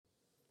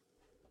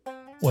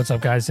What's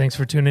up, guys? Thanks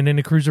for tuning in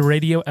to Cruiser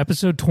Radio,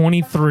 episode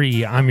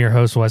 23. I'm your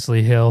host,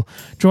 Wesley Hill.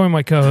 Join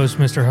my co-host,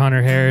 Mr.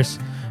 Hunter Harris,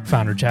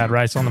 founder Chad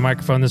Rice on the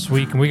microphone this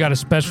week. And we got a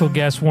special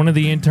guest. One of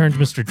the interns,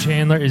 Mr.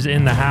 Chandler, is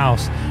in the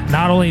house.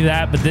 Not only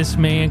that, but this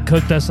man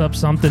cooked us up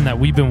something that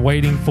we've been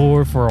waiting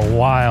for a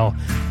while,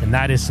 and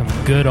that is some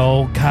good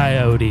old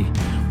coyote.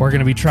 We're going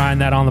to be trying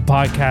that on the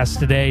podcast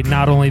today.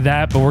 Not only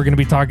that, but we're going to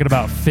be talking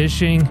about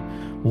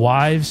fishing,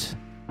 wives,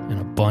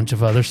 and a bunch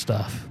of other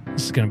stuff.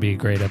 This is going to be a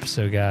great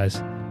episode,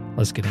 guys.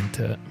 Let's get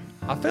into it.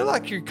 I feel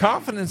like your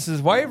confidence is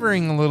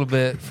wavering a little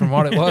bit from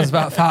what it was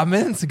about 5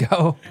 minutes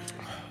ago.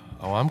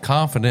 Oh, I'm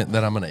confident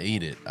that I'm going to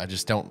eat it. I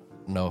just don't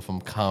know if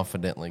I'm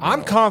confidently going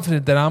I'm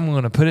confident that I'm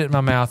going to put it in my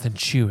mouth and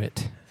chew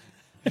it.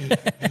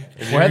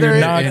 Whether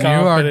you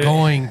are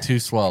going to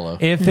swallow.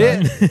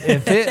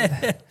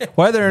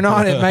 Whether or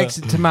not it makes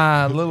it to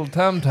my little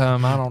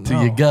tum-tum, I don't know.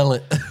 To your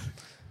gullet.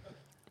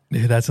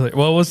 Dude, that's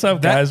well. What's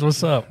up, guys?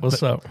 What's up?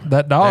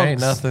 That dog There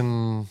ain't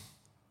nothing.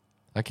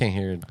 I can't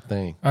hear a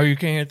thing. Oh, you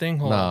can't hear a thing?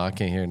 Hold on. I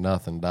can't hear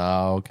nothing,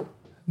 dog.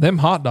 Them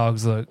hot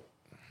dogs look.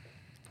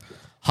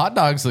 Hot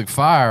dogs look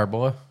fire,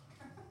 boy. Are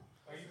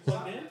you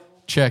plugged in?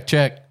 Check.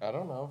 I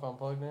don't know if I'm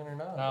plugged in or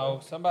not.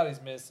 No, somebody's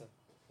missing.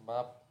 Am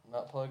I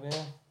not plugged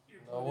in?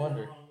 No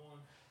wonder.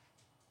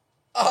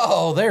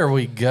 Oh, there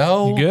we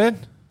go. You good?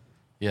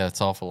 Yeah,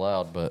 it's awful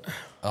loud, but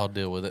I'll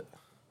deal with it.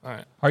 All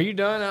right. Are you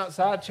done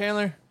outside,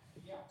 Chandler?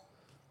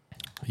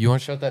 You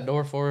want to shut that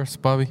door for us,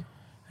 Bobby?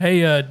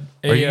 Hey, Are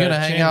you going to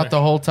hang out the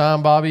whole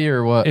time, Bobby,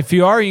 or what? If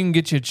you are, you can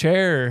get you a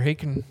chair, or he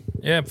can.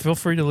 Yeah, feel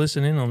free to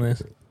listen in on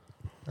this.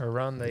 Or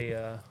run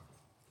the.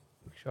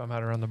 Show him how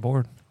to run the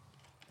board.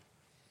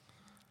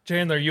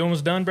 Chandler, you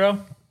almost done, bro?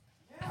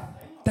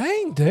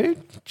 Dang,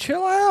 dude,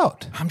 chill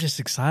out. I'm just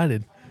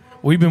excited.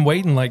 We've been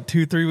waiting like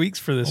 2-3 weeks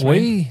for this.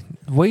 We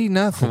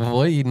nothing.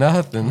 We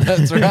nothing.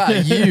 That's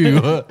right,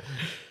 you.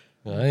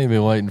 I ain't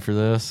been waiting for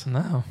this.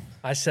 No.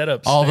 I set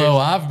up. Although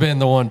I've been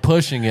the one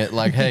pushing it,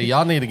 like, hey,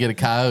 y'all need to get a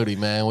coyote,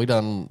 man. We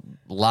done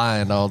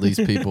lying to all these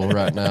people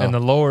right now. And the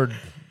Lord,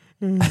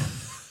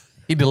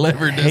 he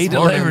delivered this morning. He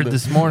delivered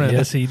this morning.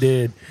 Yes, he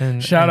did.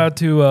 And Shout out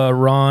to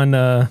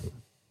Ron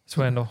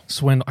Swindle.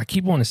 I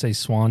keep wanting to say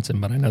Swanson,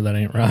 but I know that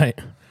ain't right.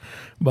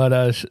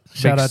 But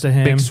shout out to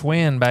him. Big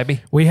Swin, baby.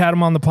 We had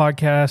him on the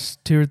podcast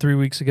 2 or 3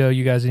 weeks ago.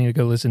 You guys need to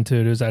go listen to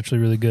it. It was actually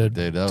really good.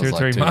 Dude, that 2 or was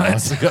 3 like 2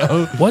 months months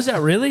ago. Was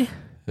that really?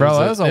 Bro,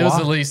 it was while.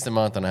 at least a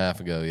month and a half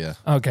ago, yeah.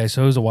 Okay,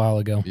 so it was a while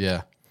ago.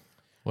 Yeah.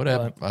 I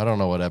don't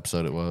know what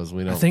episode it was.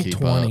 We don't I think keep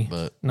 20, up,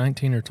 but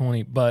 19 or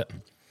 20, but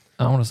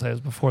I want to say it was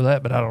before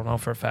that, but I don't know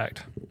for a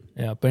fact.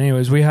 yeah. But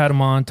anyways, we had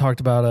him on, talked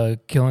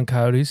about killing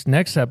coyotes.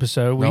 Next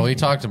episode, we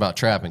talked about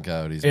trapping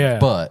coyotes. Yeah.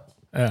 But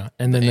yeah,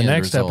 and then the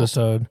next result.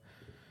 episode,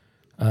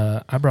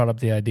 I brought up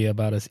the idea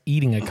about us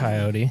eating a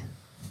coyote.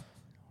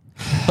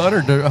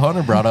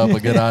 Hunter brought up a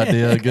good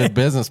idea, a good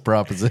business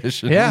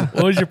proposition. Yeah.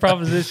 What was your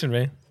proposition,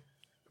 man?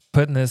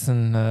 Putting this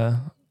in.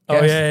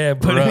 Put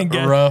it in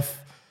gas. Rough.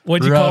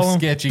 What'd you call them?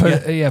 Sketchy. Put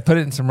it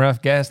in some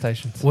rough gas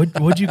stations.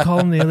 What'd you call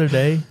them the other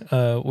day?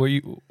 What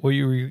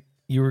you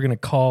were gonna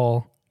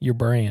call your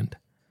brand?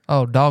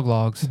 Oh, dog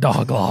logs.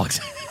 Dog logs.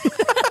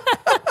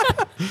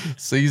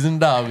 Seasoned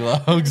dog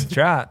logs. That's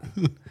right.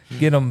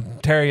 Get them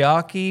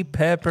teriyaki,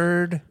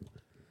 peppered,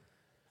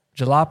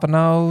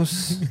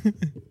 jalapenos,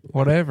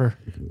 whatever.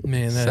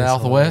 Man, that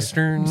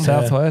Southwestern.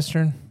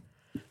 Southwestern.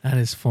 That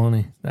is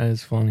funny.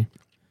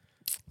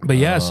 But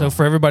yeah, so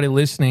for everybody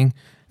listening,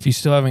 if you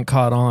still haven't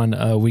caught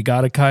on, we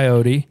got a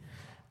coyote,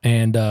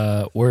 and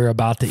we're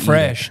about to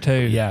fresh eat it.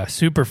 too. Yeah,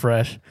 super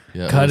fresh.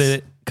 Yeah,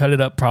 Cut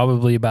it up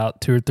probably about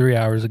 2 or 3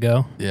 hours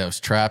ago. Yeah, it was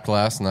trapped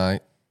last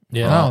night.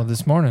 Yeah, Oh,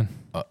 this morning.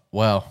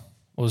 Well,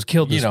 it was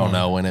killed. you don't morning.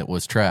 know when it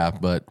was trapped,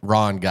 but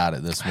Ron got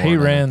it this morning. He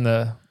ran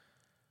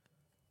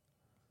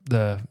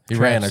He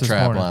ran a this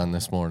trap morning. line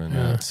this morning.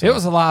 Yeah. So It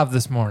was alive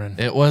this morning.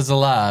 It was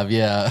alive,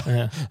 yeah.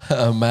 Yeah.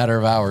 A matter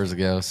of hours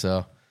ago.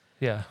 So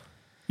Yeah.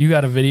 You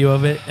got a video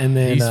of it, and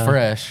then he's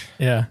fresh.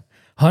 Yeah,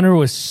 Hunter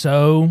was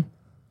so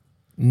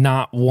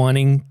not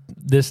wanting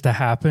this to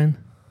happen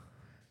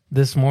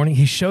this morning.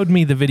 He showed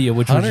me the video,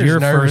 which Hunter's was your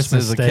nervous first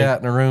as a mistake. cat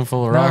in a room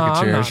full of No, rocket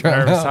I'm chairs. not Right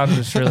nervous. now. I'm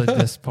just really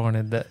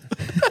disappointed that.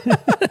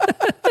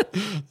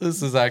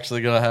 This is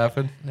actually going to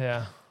happen.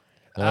 Yeah.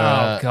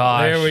 Uh, Oh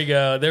gosh. There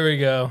we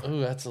go. Ooh,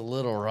 that's a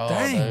little raw.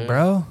 Dang, dude.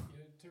 bro.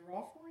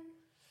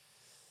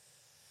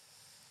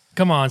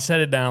 Come on, set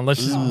it down.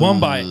 Let's just one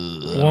bite.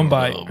 One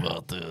bite. I don't know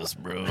about this,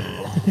 bro.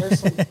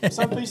 There's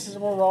some pieces are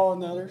more raw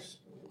than others.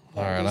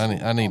 All right,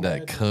 I need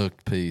that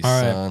cooked piece,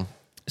 All right. son.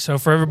 So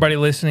for everybody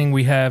listening,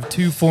 we have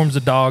 2 forms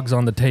of dogs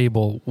on the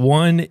table.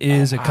 One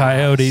is a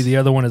coyote. The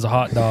other one is a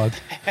hot dog.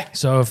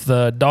 So if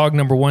the dog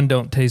number 1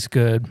 don't taste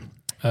good,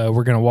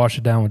 we're going to wash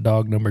it down with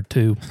dog number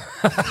 2.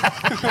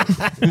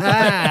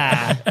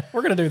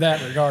 We're gonna do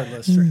that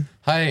regardless.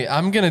 Hey,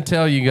 I'm going to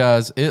tell you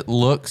guys, it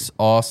looks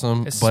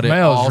awesome, It but it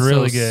smells also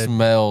really good.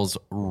 smells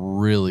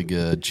really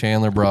good.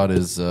 Chandler brought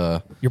his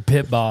Your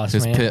pit boss,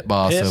 man. pit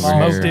boss Pit over boss.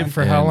 here. Smoked it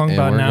for how long? and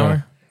About we're an gonna-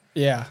 hour?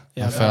 Yeah,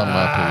 Yeah, I found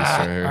my piece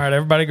right here. All right,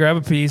 everybody grab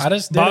a piece. I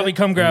just did Bobby, it.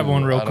 come grab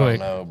one real I quick.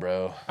 don't know,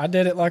 bro. I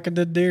did it like I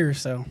did deer,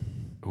 so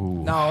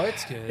Ooh. No,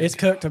 it's good. it's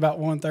cooked about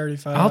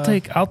 135.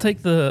 I'll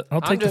take the I'm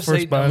the just first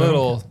eating bite. a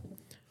little.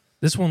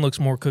 This one looks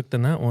more cooked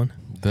than that one.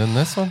 Then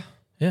this one?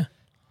 Yeah.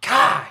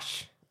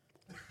 Gosh.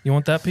 You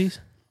want that piece?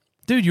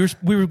 Dude,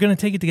 we were going to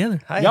take it together.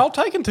 Hey, Y'all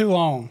taking too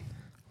long.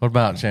 What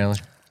about Chandler?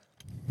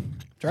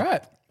 Try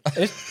it.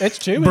 It's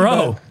chewy,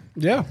 Bro. but-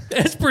 yeah,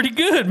 It's pretty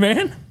good,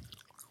 man.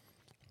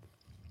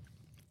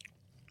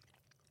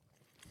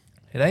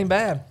 it ain't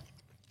bad.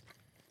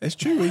 it's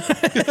chewy.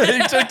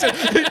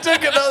 he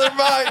took another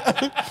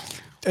bite.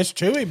 It's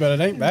chewy, but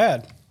it ain't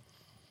bad.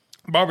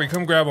 Bobby,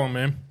 come grab one,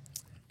 man.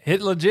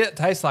 It legit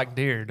tastes like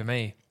deer to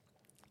me.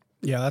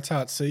 Yeah, that's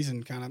how it's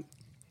seasoned. Kind of.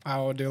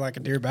 I would do like a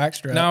deer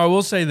backstrap. Now, I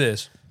will say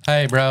this.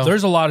 Hey, bro.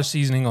 There's a lot of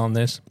seasoning on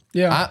this.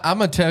 Yeah, I'm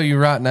going to tell you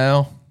right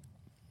now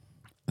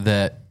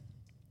that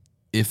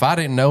if I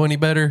didn't know any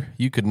better,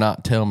 you could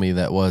not tell me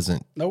that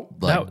wasn't nope.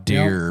 like No,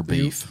 deer or You-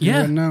 beef. You Yeah.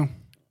 wouldn't know.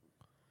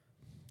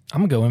 I'm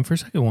going to go in for a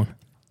second one.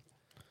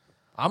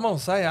 I'm gonna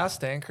say I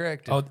stand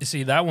corrected. Oh,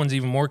 see, that one's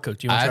even more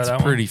cooked. You want to try That's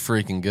that pretty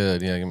freaking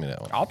good. Yeah, give me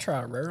that one. I'll try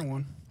a rare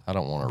one. I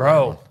don't want to.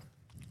 Bro,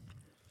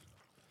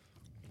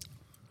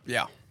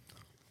 Yeah.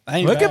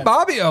 Ain't look bad. at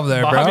Bobby over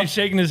there, one? bro. Bobby's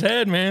shaking his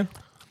head, man.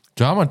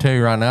 So I'm going to tell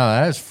you right now,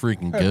 that is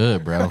freaking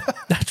good, bro.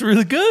 That's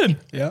really good.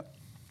 Yep.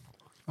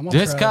 I'm gonna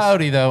This try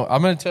coyote, though,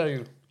 I'm going to tell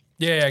you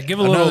Yeah, give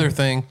a another little.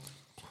 thing.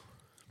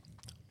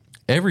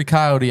 Every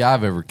coyote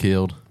I've ever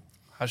killed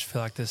I just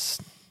feel like this.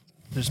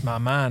 Just my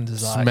mind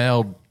is like.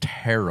 smelled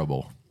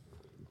terrible.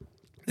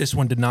 This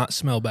one did not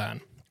smell bad.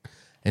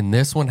 And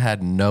this one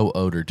had no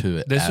odor to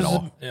it This at is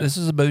all. this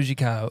is a bougie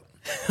coyote.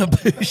 A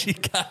bougie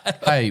guy.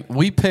 Hey,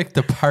 we picked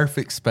the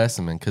perfect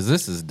specimen because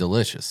this is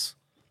delicious.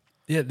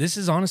 Yeah, this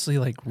is honestly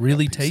like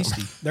really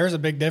tasty. There's a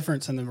big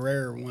difference in the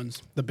rarer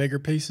ones, the bigger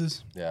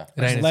pieces. Yeah.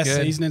 It ain't as Less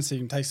good. seasoning, so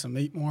you can taste the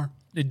meat more.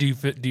 Do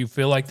you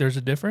feel like there's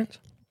a difference?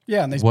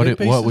 Yeah, and these What big it,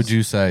 pieces. what would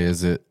you say?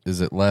 Is it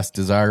less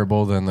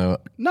desirable than the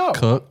No,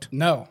 cooked?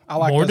 No, I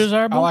like More this-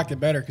 desirable? I like it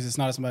better because it's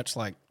not as much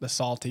like the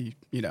salty,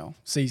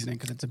 seasoning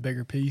because it's a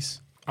bigger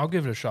piece. I'll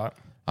give it a shot.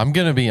 I'm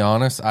gonna be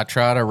honest. I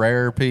tried a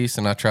rarer piece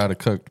and I tried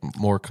a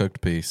more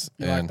cooked piece,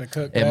 You like and the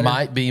cooked it better?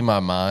 might be my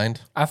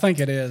mind. I think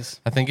it is.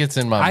 I think it's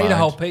in my I mind. ate a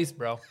whole piece,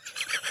 bro.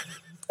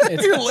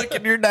 You're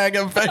licking your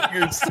daggum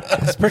fingers.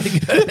 It's pretty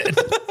good.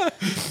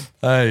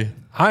 Hey,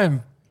 I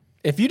am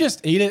If you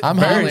just eat it, I'm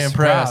very highly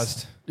impressed.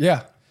 surprised.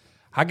 yeah,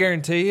 I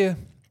guarantee you,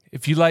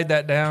 if you laid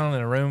that down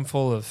in a room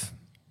full of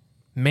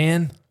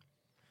men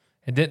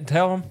and didn't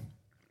tell them,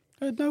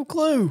 I had no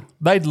clue.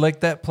 they'd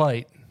lick that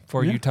plate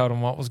before you told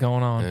them what was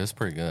going on. Yeah, it's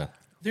pretty good.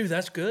 Dude,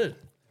 that's good.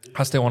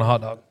 I still want a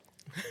hot dog.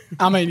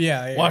 I mean,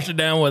 yeah. Wash it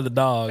down with a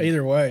dog.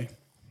 Either way,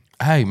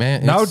 Hey,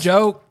 man, No it's-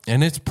 joke,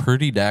 and it's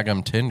pretty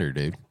daggum tender,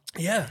 dude.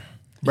 Yeah.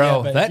 bro.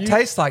 Yeah, but that if you-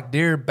 tastes like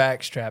deer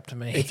backstrap to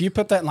me. if you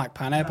put that in like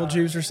pineapple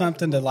juice or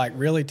something to like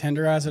really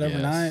tenderize it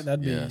overnight,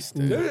 that'd be. yes,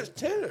 dude. Dude, it's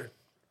tender.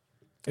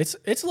 It's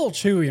a little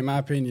chewy in my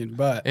opinion,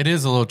 but It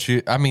is a little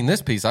chew. I mean,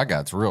 this piece I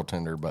got's real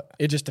tender, but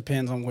it just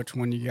depends on which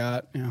one you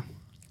got. Yeah,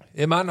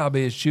 It might not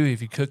be as chewy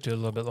if you cooked it a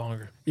little bit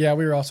longer. yeah.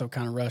 We were also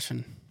kind of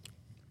rushing,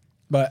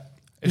 but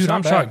It's Dude, not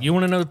I'm bad. shocked. You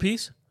want another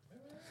piece?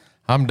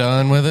 I'm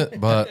done with it.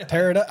 But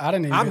tear it up. I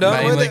didn't even. I'm get- done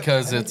with mainly it.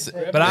 because it's.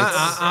 But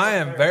I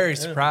am very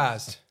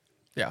surprised.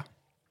 Yeah.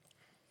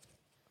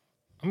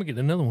 I'm gonna get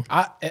another one.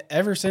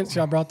 Ever since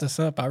y'all brought this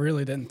up, I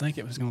really didn't think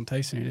it was going to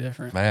taste any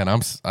different. Man,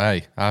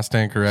 hey, I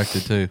stand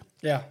corrected too.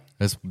 Yeah.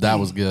 That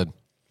was good.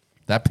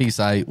 That piece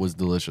I ate was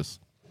delicious.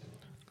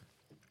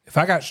 If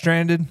I got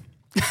stranded,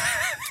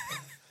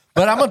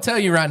 But I'm gonna tell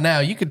you right now,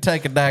 you could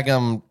take a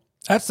daggum.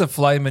 that's the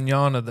filet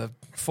mignon of the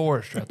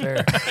forest right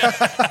there.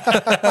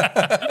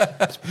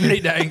 It's pretty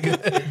dang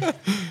good.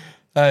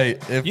 Hey,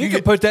 if You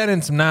could put that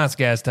in some nice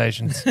gas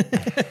stations.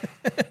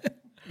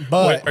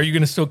 But Wait, are you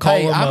gonna still call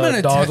hey, them I'm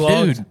gonna dog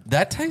logs? dude.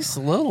 That tastes a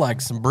little like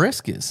some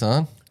brisket,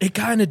 son. It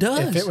kind of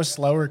does. if it was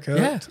slower cooked,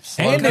 Yeah.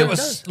 And it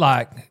was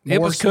like it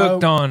More was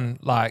cooked smoke. on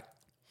like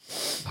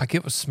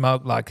it was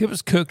smoked, like it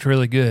was cooked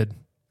really good.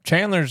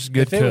 Chandler's a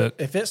good cook.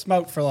 if it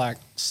smoked for like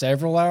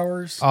several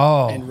hours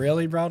Oh. and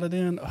really brought it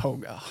in, oh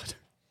God.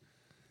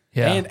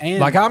 Yeah, and-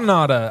 like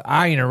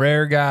I ain't a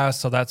rare guy,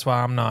 so that's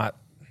why I'm not.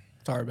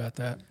 Sorry about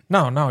that.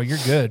 No, you're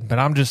good. But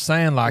I'm just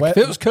saying, like, Wet-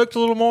 if it was cooked a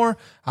little more,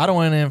 I'd have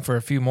went in for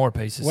a few more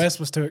pieces. Wes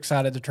was too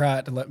excited to try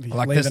it to let me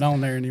Like leave this- it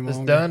on there anymore.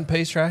 This done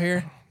piece right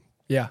here.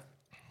 Yeah.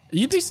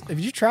 Have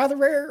you tried the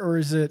rare or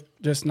is it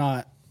just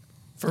not?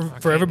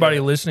 For everybody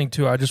listening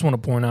to, I just want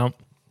to point out,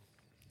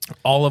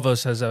 all of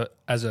us as a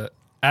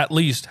at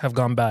least have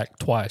gone back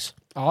twice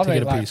I'll to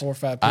take get a like piece. 4 or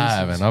 5 pieces. I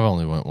haven't. I've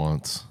only went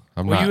once.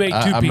 I'm Well, not. you ate two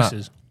I'm not-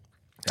 pieces.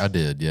 I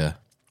did. Yeah.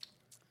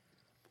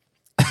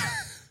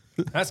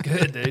 That's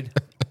good, dude.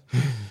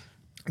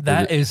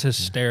 That is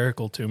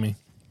hysterical to me.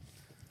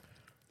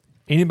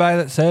 Anybody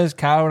that says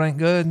coyote ain't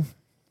good,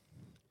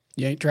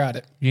 You ain't tried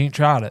it you ain't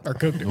tried it. or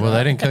cooked it. Well,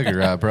 they didn't cook it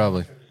right,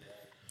 probably.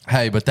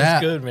 Hey, but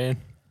That's that good, man.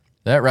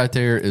 that right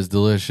there is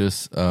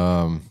delicious.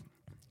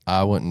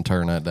 I wouldn't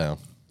turn that down.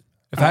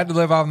 If I had to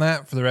live on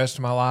that for the rest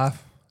of my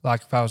life,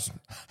 like if I was,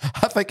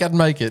 I think I'd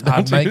make it.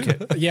 I'd don't you? make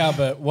it. Yeah,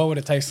 but what would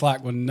it taste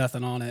like with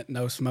nothing on it,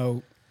 no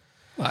smoke?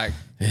 Like,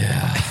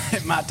 Yeah.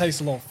 it might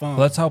taste a little fun.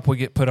 Let's hope we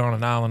get put on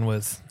an island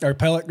with. Or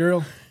pellet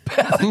grill,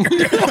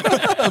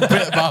 A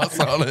pit boss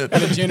on it.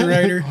 and a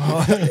generator.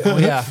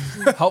 Yeah,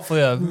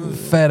 hopefully a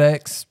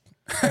FedEx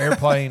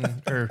airplane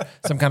or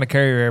some kind of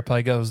carrier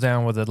airplane goes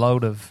down with a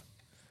load of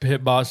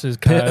Pit bosses,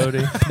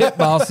 coyote, pit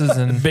bosses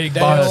and big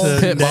Dales. bosses,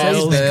 Pit boss,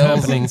 Dales Dales,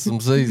 Company. and some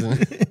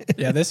seasoning.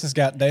 Yeah, this has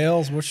got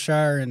Dales,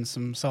 Worcestershire, and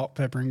some salt,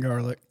 pepper, and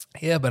garlic.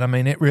 Yeah, but I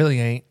mean, it really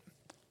ain't.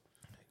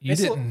 You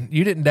It's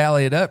you didn't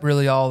dally it up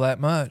really all that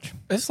much.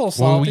 It's a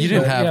little Well, salty. you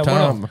didn't but have Yeah,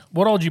 time.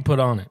 what all did you put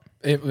on it?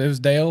 it was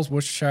Dales,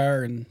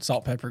 Worcestershire, and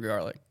salt, pepper,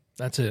 garlic.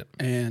 That's it.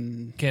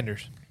 And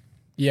Kinders.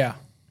 yeah,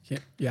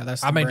 that's.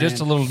 The I mean, just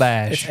a brand. little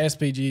It's dash.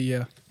 SPG.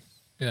 Yeah,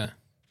 Yeah.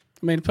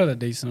 I mean, put a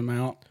decent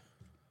amount.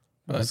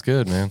 That's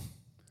good, man.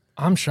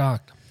 I'm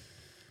shocked.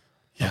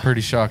 I'm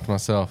pretty shocked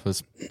myself.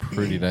 It's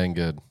pretty dang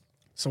good.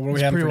 So what are we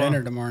It's having for pretty dinner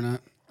wild. tomorrow night?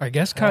 I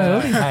guess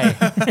coyote.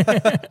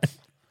 Hey.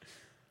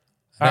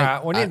 All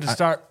right, we need to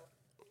start.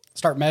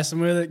 Start messing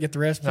with it. Get the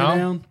recipe No.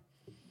 down.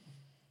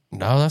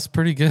 No, that's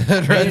pretty good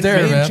right me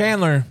there, and man.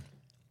 Chandler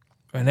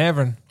and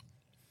Evan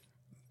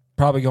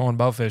probably going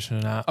bow fishing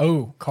tonight.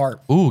 Oh,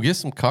 carp. Ooh, get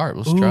some carp.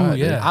 Let's Ooh, try it.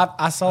 yeah. dude.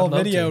 I saw a I'd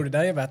love video to.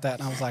 today about that,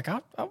 and I was like,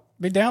 I'll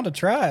be down to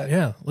try it.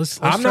 Yeah, let's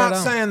I'm try not it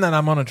out. saying that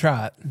I'm going to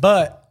try it.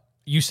 But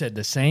You said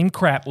the same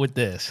crap with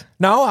this.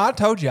 No, I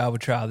told you I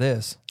would try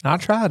this. I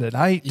tried it.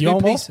 I ate you two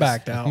almost pieces.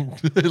 backed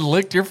out.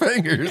 Licked your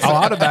fingers. Oh,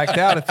 I'd have backed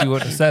out if you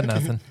wouldn't have said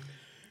nothing.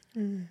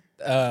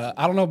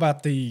 I don't know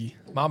about the.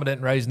 Mama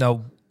didn't raise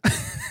no.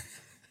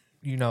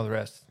 You know the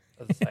rest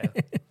of the saying.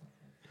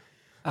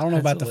 I don't know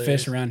That's about the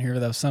hilarious. fish around here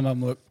though. Some of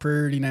them look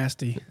pretty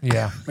nasty.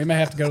 Yeah, We may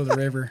have to go to the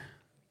river,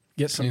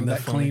 get some Isn't of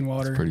that that funny? clean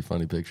water. Pretty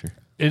funny picture.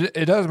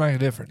 it does make a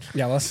difference.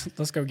 Yeah, let's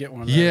go get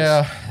one of those.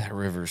 Yeah, that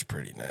river's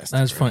pretty nasty.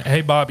 That's bro. funny.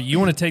 Hey, Bobby, you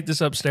want to take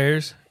this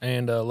upstairs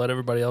and let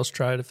everybody else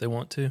try it if they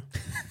want to?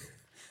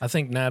 I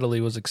think Natalie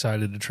was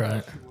excited to try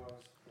it.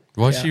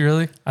 Was Yeah. she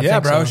really? I Yeah,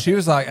 think bro. so. She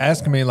was like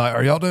asking me, like,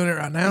 "Are y'all doing it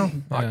right now?"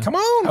 I'm like, Yeah. come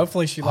on.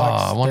 Hopefully she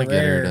likes. I want to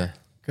get her to.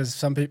 because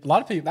some people, a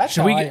lot of people. That's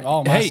Should how we I get, eat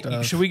all my hey,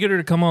 stuff. should we get her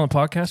to come on the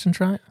podcast and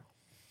try it?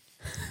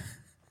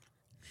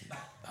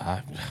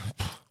 I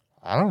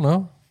don't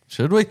know.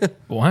 Should we?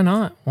 Why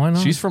not? Why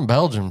not? She's from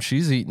Belgium.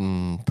 She's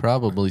eating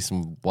probably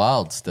some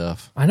wild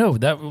stuff. I know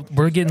that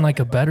we're getting like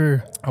a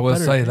better. I will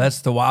better- say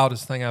that's the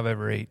wildest thing I've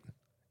ever eaten.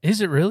 Is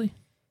it really?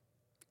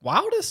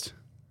 Wildest?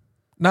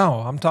 No,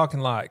 I'm talking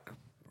like,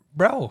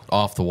 bro.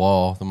 Off the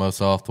wall, the most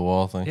off the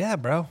wall thing. Yeah,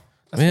 bro.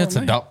 I mean, what it's I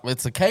a mean. dog,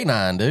 it's a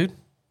canine, dude.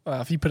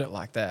 If you put it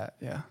like that,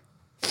 yeah.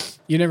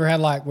 You never had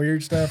like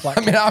weird stuff like.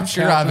 I mean, I'm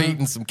sure I've cow tongue?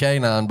 eaten some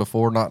canine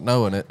before, not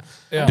knowing it.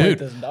 Yeah. Dude,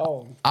 This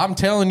dog. I'm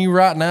telling you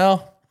right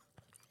now,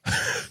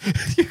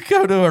 you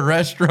go to a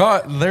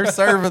restaurant and they're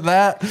serving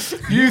that,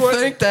 you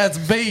think that's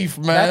beef,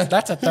 man.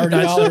 That's a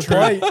 $30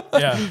 plate.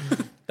 Yeah,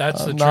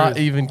 that's the I'm not truth.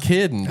 even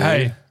kidding, dude.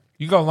 Hey,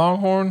 you go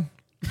Longhorn?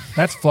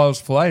 That's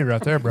Flo's filet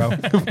right there, bro. Ain't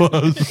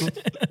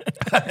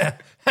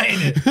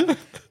it?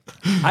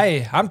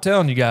 Hey, I'm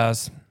telling you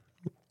guys,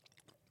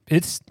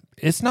 it's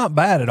not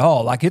bad at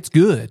all. Like, it's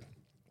good.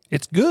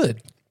 It's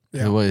good.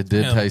 It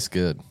did Yeah. taste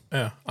good.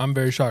 Yeah, I'm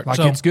very shocked. Like,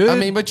 So, it's good. I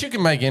mean, but you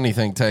can make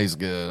anything taste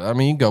good. I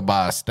mean, you can go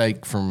buy a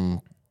steak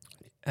from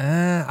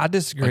I a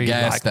disagree.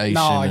 gas Like, station.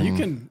 No, you and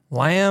can.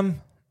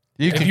 lamb,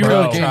 You if can you cook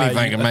really try,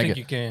 anything and I make think it.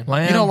 you can.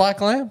 lamb. You don't like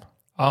lamb?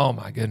 Oh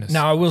my goodness.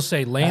 Now I will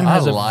say, lamb I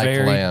has a like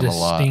very lamb a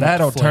lot. distinct.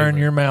 That'll turn flavor.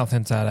 your mouth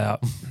inside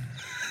out.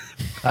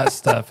 That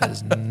stuff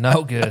is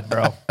no good,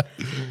 bro.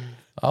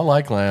 I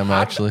like lamb,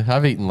 actually.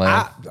 I've eaten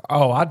lamb.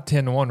 I'd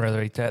 10 to 1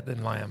 rather eat that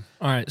than lamb.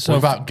 All right, so What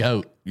about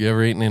goat? You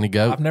ever eaten any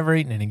goat? I've never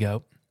eaten any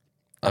goat.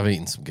 I've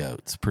eaten some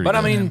goats. Pretty But good.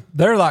 I mean,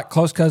 they're like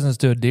close cousins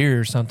to a deer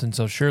or something,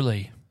 so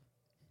surely.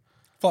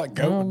 I feel like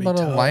goat would be but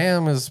a tough.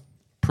 lamb is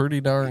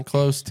pretty darn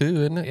close too,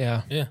 isn't it?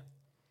 Yeah. yeah,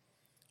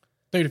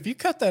 Dude, if you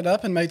cut that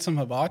up and made some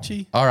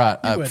hibachi, All right.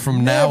 would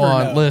From now never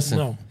on, know. listen.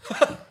 no,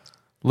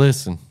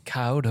 Listen.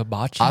 Coyote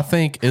hibachi. I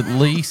think at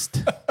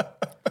least.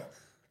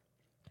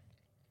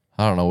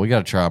 I don't know. We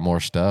got to try more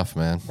stuff,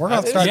 man. we're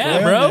going to start Yeah,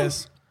 doing bro.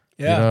 this.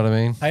 Yeah. You know what I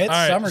mean? Hey, it's all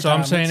right. summertime. So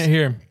I'm saying it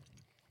here.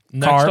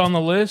 Next Carp. on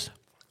the list,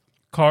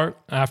 carp.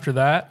 After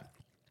that,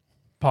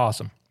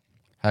 possum.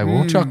 Hey,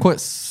 won't y'all quit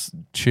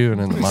chewing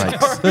in the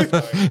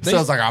mics?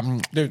 Sounds like I'm.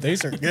 Dude,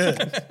 these are good.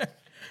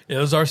 Yeah,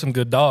 those are some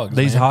good dogs.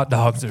 These man. hot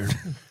dogs are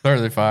Are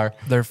they fire?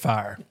 they're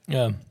fire.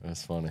 Yeah.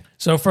 That's funny.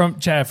 So from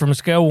Chad, from a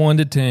scale 1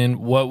 to 10,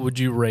 what would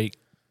you rate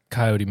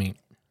coyote meat?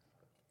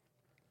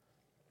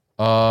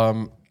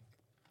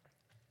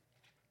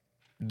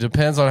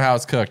 Depends on how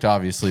it's cooked,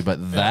 obviously, but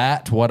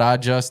what I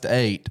just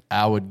ate,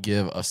 I would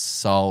give a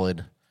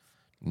solid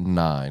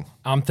 9.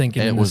 I'm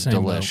thinking It in the was same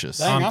boat. delicious.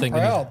 Dang, I'm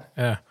proud.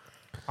 Yeah.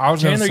 I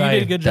was going to Chandler, say you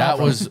did a good job.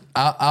 That was.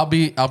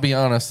 I'll be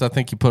honest. I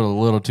think you put a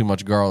little too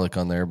much garlic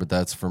on there, but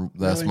that's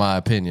Really? my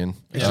opinion.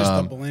 It's just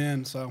a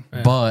blend, so.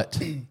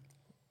 But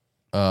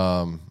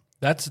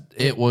that's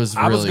it was.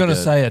 I was really going to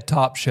good. say a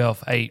top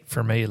shelf 8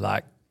 for me,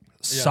 like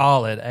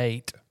solid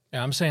 8.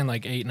 Yeah, I'm saying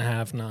like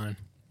 8.5, 9.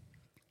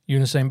 You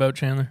in the same boat,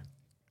 Chandler?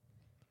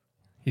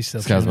 He's still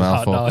This guy's chewing his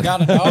hot mouthful. dog.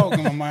 Got a dog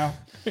in my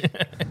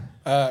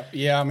mouth.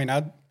 Yeah, I mean,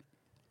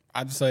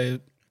 I'd say,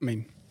 I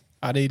mean,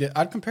 I'd eat it.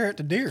 I'd compare it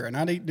to deer, and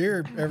I'd eat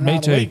deer every Me night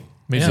of the too. week.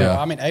 Me Yeah. too. So,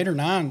 I mean, 8 or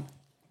 9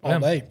 all Yeah.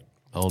 day.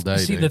 All day,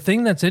 See, dude. the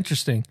thing that's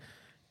interesting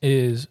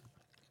is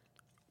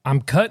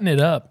I'm cutting it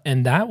up,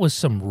 and that was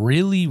some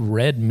really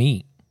red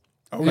meat.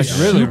 Oh, Like yeah.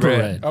 really super red.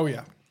 red. Oh,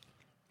 yeah.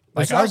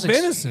 Like It's I like was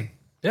venison.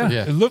 Yeah.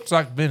 Yeah. It looks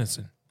like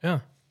venison. Yeah.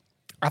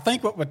 I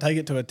think what would take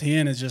it to a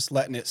 10 is just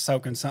letting it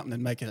soak in something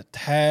and make it a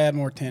tad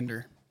more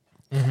tender.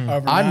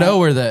 Overnight. I know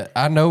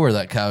where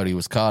that coyote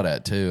was caught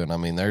at too, and I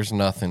mean, there's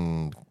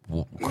nothing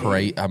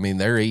great. I mean,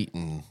 they're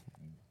eating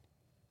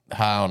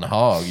high on the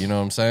hog. You know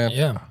what I'm saying?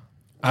 Yeah.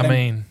 I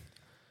mean,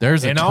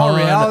 There's a in ton. all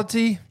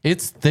reality,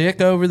 It's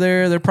thick over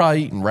there. They're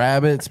probably eating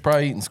rabbits,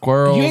 probably eating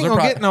squirrels. you ain't They're gonna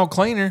probably, get no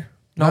cleaner,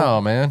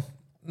 no, man.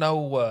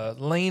 no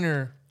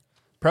leaner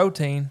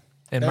protein,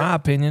 in my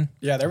opinion.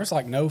 Yeah, there was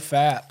like no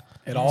fat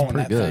at all in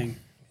pretty that good. thing.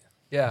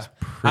 Yeah,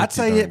 I'd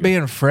say darn it good.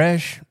 being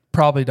fresh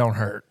probably don't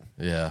hurt.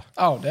 Yeah,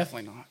 Oh,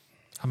 definitely not.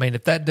 I mean,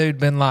 if that dude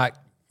been like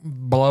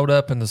blowed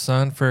up in the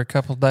sun for a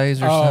couple of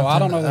days or Oh, something, I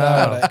don't know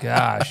that I oh would.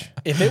 gosh,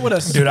 If it would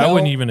have Dude, I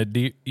wouldn't even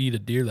eat a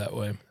deer that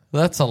way.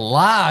 that's a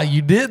lie.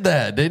 You did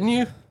that, didn't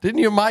you? Didn't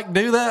your Mike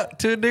do that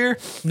to a deer?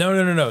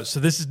 No. So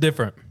this is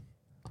different.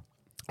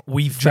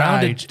 We dry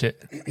found aged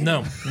it.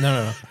 No.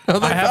 Oh,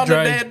 they I have found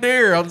dried- a dead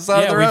deer on the side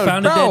of Yeah, the we road.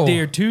 found a Bro. dead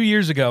deer 2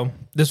 years ago.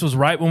 This was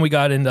right when we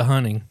got into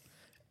hunting.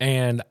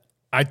 And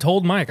I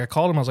told Mike, I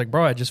called him, I was like,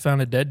 bro, I just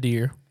found a dead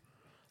deer.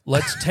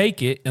 Let's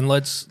take it and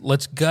let's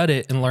gut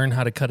it and learn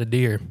how to cut a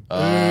deer.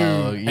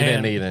 Oh, you didn't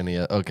And- eat any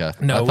of it. Okay.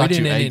 No, I we thought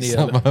didn't you eat ate any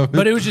some of it.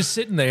 But it was just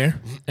sitting there.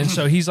 And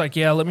so he's like,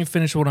 yeah, let me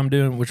finish what I'm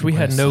doing, which we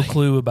had no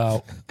clue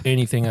about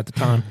anything at the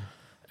time.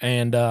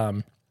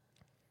 And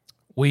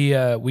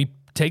we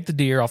take the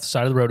deer off the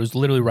side of the road. It was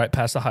literally right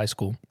past the high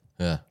school.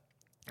 Yeah.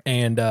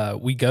 And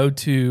we go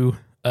to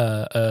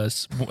a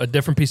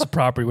different piece of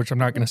property, which I'm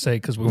not going to say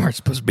because we weren't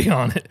supposed to be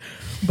on it.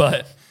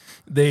 But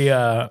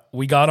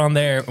we got on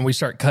there and we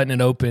start cutting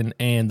it open.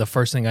 And the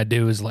first thing I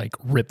do is like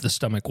rip the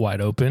stomach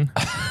wide open.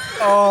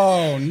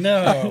 Oh,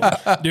 no.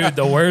 Dude,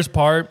 the worst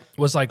part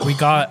was like we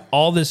got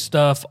all this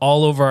stuff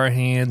all over our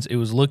hands. It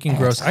was looking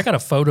gross. I got a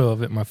photo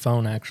of it in my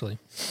phone, actually.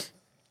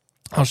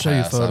 I'll show you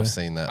a Pass, photo. I've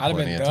seen that I'd have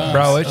plenty been of done. times.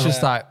 Bro, it's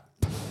just like,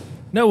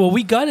 No, well,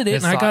 we gutted it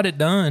It's and I like- got it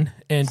done.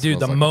 And dude, Smells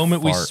the like a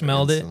moment we fart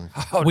smelled it,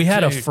 instantly. we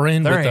had a dude,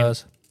 friend there with ain't-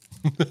 us.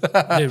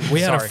 Dude,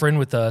 we had a Sorry. friend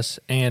with us,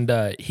 and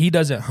he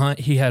doesn't hunt.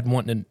 He had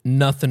wanting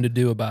nothing to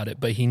do about it,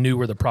 but he knew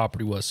where the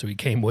property was, so he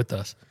came with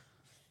us.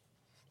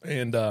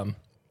 And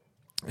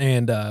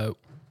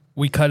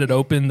we cut it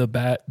open.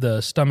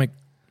 The stomach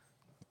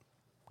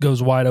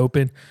goes wide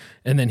open,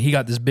 and then he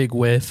got this big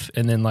whiff,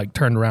 and then like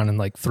turned around and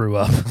like threw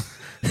up.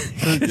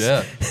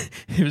 Yeah.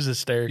 He was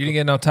hysterical. you didn't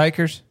get no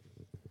takers?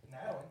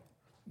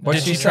 What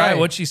Did she try it?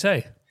 What'd she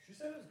say? She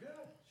said it was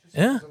good.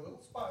 Yeah. A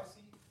little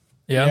spicy.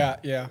 Yeah.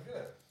 Yeah.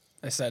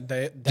 It's that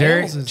Jerry,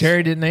 Dale's is-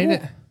 Jerry didn't eat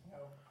it?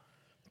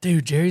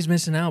 Dude, Jerry's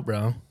missing out,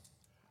 bro.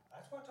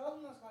 That's what I told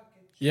him. I was like,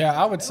 Yeah,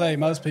 I would say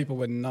most people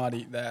would not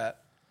eat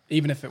that,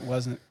 even if it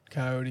wasn't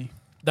coyote.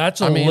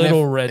 That's a I mean,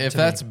 little if, red if to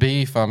that's me.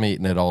 beef, I'm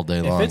eating it all day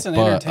If long. it's an but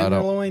inner I don't.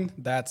 tenderloin,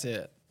 that's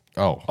it.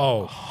 Oh,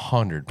 Oh.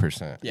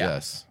 100%. Yeah.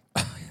 Yes.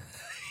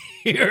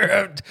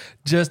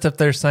 Just if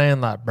they're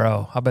saying like,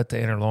 bro, I bet the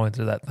inner loins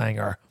of that thing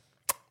are.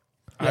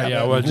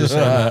 Yeah, I was just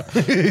saying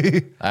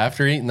that.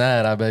 After eating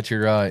that, I bet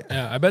you're right.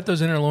 Yeah, I bet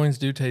those inner loins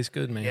do taste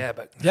good, man. Yeah,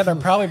 but Yeah, they're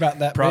probably about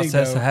that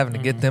process big, of having to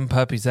get them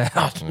puppies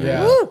out.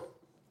 Yeah.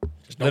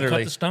 Just don't Literally.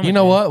 cut the stomach. You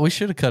know man. what? We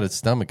should have cut its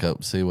stomach up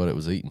to see what it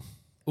was eating.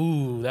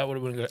 Ooh, that would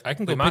have been good. I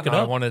can go We might pick it not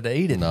have up. wanted to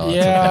eat it. No, it's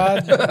Yeah.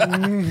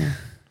 okay.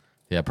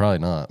 Yeah, probably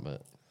not.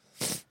 But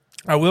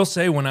I will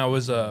say when I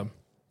was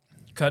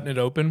cutting it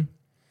open,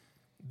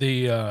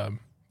 the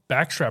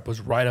backstrap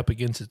was right up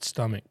against its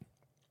stomach.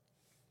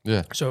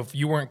 yeah, So if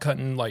you weren't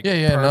cutting like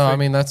yeah. No, I perfect-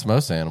 mean that's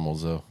most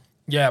animals though.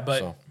 yeah, but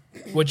So.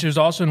 which is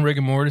also in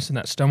rigor mortis, and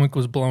that stomach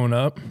was blown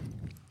up.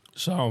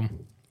 So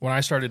when I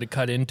started to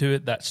cut into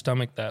it, that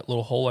stomach, that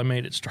little hole I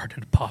made, it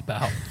started to pop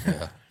out.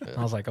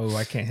 I was like, oh,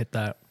 I can't hit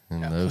that.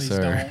 No, Please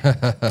sir.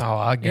 don't. Oh,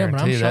 I Yeah, but I'm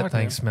guarantee that shocked,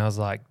 thing man. smells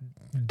like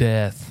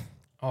death.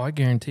 Oh, I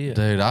guarantee it.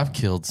 Dude, I've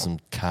killed some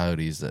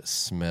coyotes that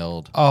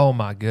smelled Oh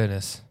my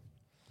goodness.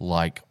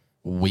 like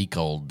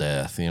week-old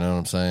death. You know what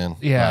I'm saying?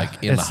 Yeah,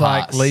 like in it's the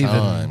like hot leaving-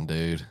 sun,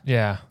 dude.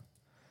 Yeah.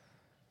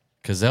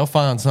 Because they'll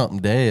find something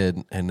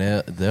dead and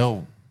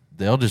they'll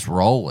just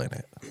roll in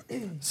it.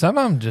 Some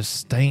of them just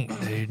stink,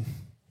 dude.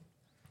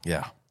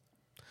 Yeah,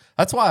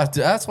 that's why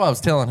I was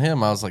telling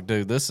him. I was like,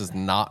 dude, this is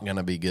not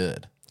gonna be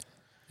good.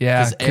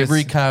 Yeah. Because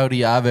every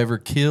coyote I've ever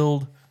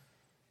killed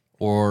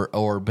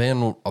or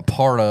been a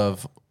part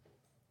of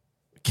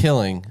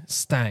killing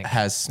stank.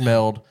 has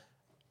smelled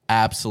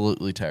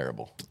absolutely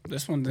terrible.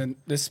 This one didn't.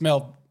 This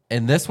smelled.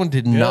 And this one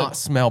did not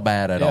smell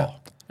bad at Yeah.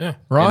 all. Yeah.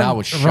 Ron, and I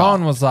was shocked.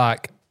 Ron was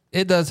like,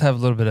 it does have a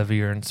little bit of a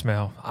urine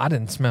smell. I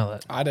didn't smell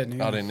it. I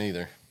didn't. I Either. didn't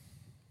either.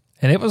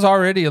 And it was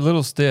already a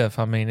little stiff.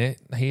 I mean,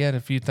 he had a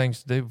few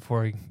things to do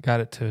before he got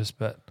it to us,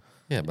 but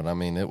Yeah, but I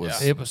mean, it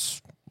was it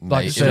was like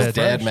I it was said,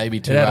 dead maybe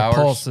it 2 had hours. a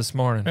pulse this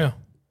morning. Yeah.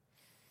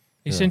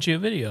 He sent you a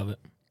video of it.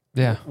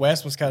 Yeah.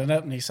 Wes was cutting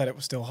up, and he said it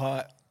was still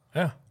hot.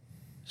 Yeah.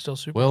 Still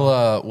super.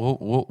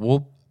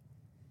 We'll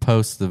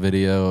post the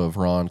video of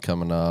Ron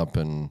coming up,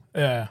 and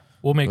yeah.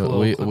 We'll make a little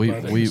we clip we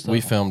of it we, and we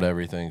stuff. filmed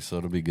everything, so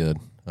it'll be good.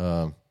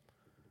 But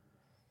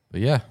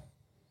yeah,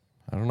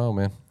 I don't know,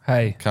 man.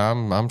 Hey,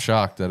 I'm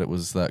shocked that it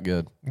was that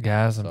good.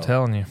 guys, I'm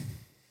telling you.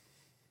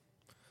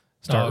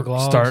 Dog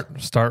logs.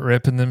 Start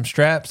ripping them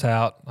straps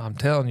out. I'm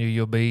telling you,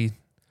 you'll be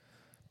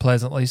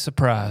pleasantly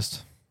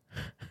surprised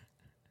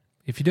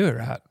if you do it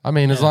right. I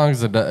mean, as long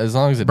as it Bring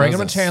doesn't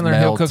them to Chandler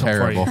and he'll smell cook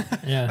 'em for you. terrible.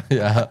 Yeah.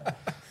 Yeah.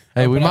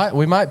 Hey,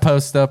 we might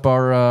post up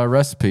our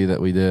recipe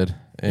that we did,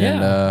 and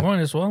might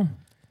as well.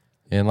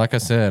 and like I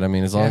said, I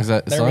mean, as long as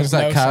that There was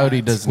no coyote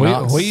signs. does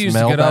not We use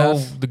smell bad,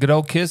 the good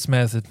old kiss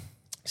method.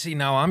 See,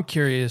 now I'm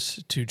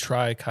curious to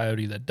try a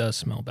coyote that does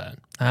smell bad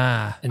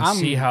Ah, and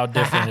see how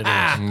different it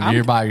is.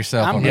 you're by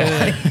yourself I'm on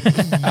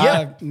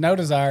that. good. No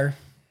desire.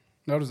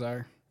 No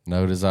desire.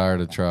 No desire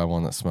to try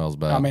one that smells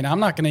bad. I mean,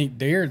 I'm not going to eat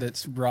deer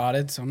that's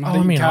rotted, so I'm not Oh, I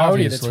eating mean, coyote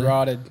obviously. that's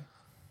rotted.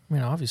 I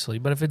mean, obviously,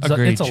 but if it's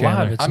Agreed, it's alive,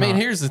 Chandler. it's I mean, not-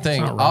 here's the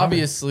thing. not rotting.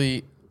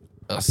 Obviously,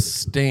 a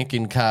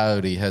stinking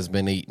coyote has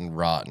been eating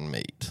rotten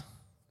meat.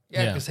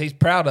 yeah, Yeah. because he's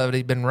proud of it.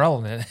 He's been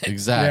rolling it.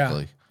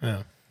 Exactly.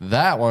 Yeah.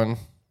 That one,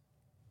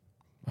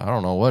 I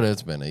don't know what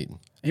it's been eating.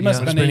 He must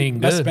it's have been been eating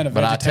eating. Must have good. been a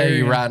But I tell you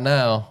vegetarian. right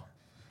now,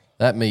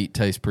 that meat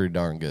tastes pretty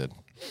darn good.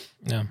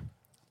 Yeah.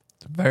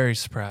 Very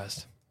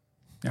surprised.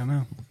 I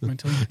know. Let me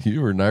tell you.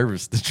 You were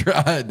nervous to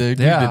try it, dude.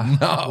 Yeah. You did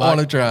not want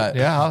to try it.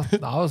 Yeah,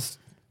 I was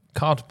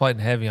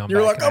contemplating heavy on.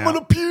 You're like, backing I'm out.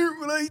 going to puke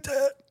when I eat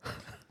that.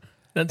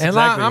 That's And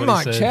exactly I'm what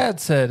like he said. Chad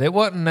said, it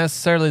wasn't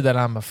necessarily that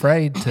I'm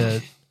afraid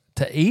to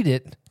eat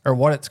it or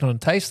what it's going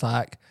to taste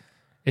like.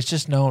 It's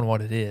just knowing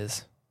what it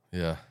is.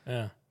 Yeah.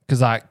 Yeah. Because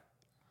like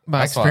my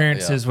That's why-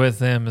 experiences with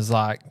them is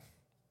like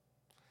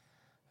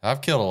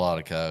I've killed a lot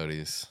of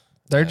coyotes.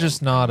 they're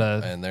just not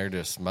a. And they're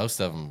just, most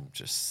of them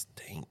just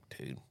stink,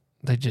 dude.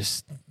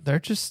 They're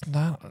just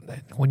not.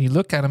 When you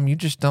look at them, you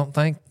just don't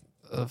think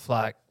of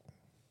like,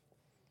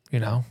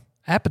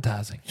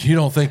 appetizing. You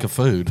don't think of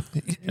food.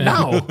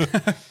 No.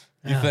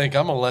 You think,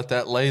 I'm going to let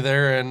that lay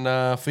there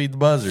and feed the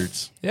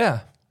buzzards.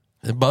 Yeah.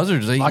 The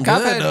buzzards eating Like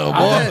good, though, boy.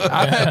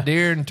 I've had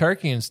deer and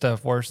turkey and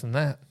stuff worse than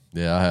that.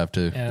 Yeah, I have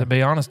to. Yeah. To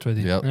be honest with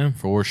you. Yep, Yeah.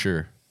 for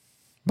sure.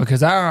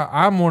 Because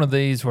I'm one of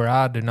these where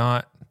I do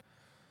not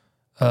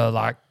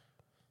like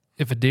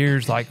if a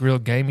deer's like real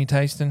gamey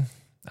tasting,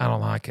 I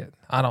don't like it.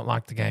 I don't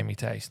like the gamey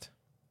taste.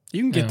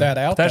 You can get that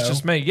out, That's though.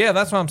 just me. Yeah,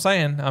 that's what I'm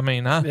saying. I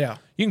mean, Yeah.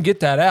 you can get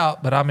that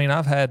out, but I mean,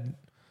 I've had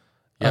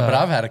Yeah, but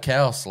I've had a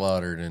cow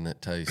slaughtered and it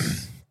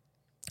tastes.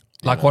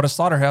 like what a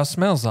slaughterhouse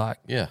smells like.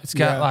 Yeah. It's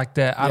got Yeah. like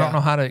that. I don't Yeah.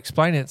 know how to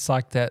explain it. It's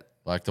like that.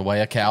 Like the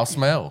way a cow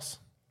smells.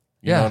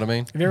 You Yeah. know what I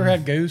mean? Have you ever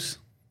had goose?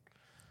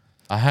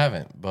 I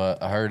haven't,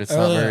 but I heard it's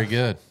not Ugh. very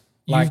good.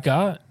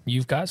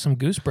 You've got some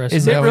goose breasts.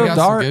 Is in it there. we real got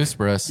dark? some goose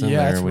breasts in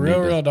Yeah, there. it's we real,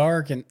 need to- real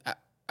dark. And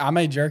I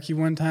made jerky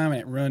one time,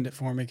 and it ruined it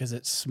for me because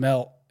it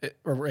smelled,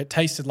 or it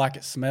tasted like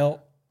it smelled.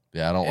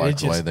 Yeah, I don't And like it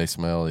the way just- they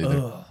smell either.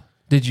 Ugh.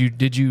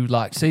 Did you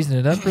like season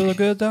it up really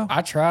good though?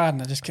 I tried,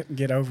 and I just couldn't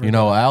get over You it.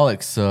 know,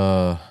 Alex,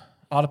 A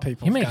lot of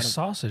people. He makes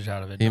sausage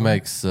out of it. he don't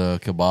makes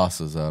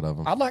kielbasa's out of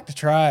them. I'd like to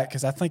try it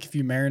because I think if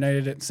you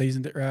marinated it and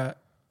seasoned it right,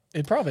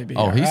 it'd probably be.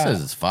 Oh, he all right.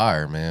 says it's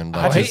fire, man.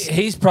 Oh,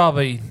 he's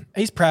probably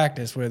he's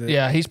practiced with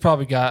it. he's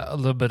probably got a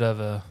little bit of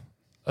a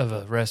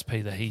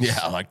recipe that he's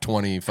yeah, like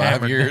 25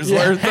 hammered. years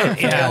worth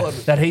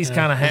of that he's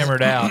kind of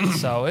hammered out.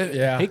 So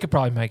Yeah. he could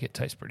probably make it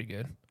taste pretty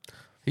good.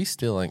 He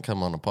still ain't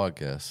come on the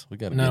podcast. We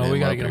got to No, we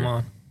got gotta to get him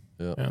on.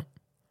 Yeah. Yeah.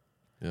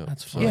 Yeah.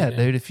 That's fine. Yeah,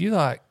 dude. If you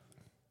like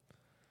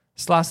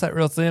slice that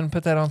real thin,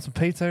 put that on some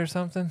pizza or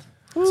something.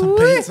 Some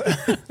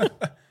pizza.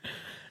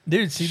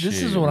 Dude, see,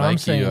 this is Shoot, what I'm make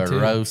saying you a too.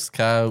 roast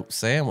coyote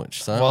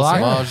sandwich, son. Well, As I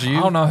long as you-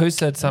 don't know who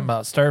said something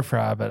about stir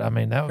fry, but I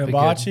mean that would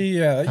Hibachi, be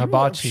good. yeah.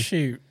 Hibachi.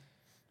 Shoot.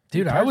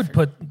 Dude, I would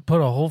put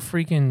a whole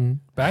freaking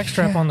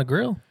backstrap on the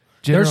grill.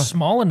 General- They're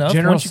small enough.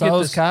 General once you get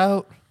Tso's this,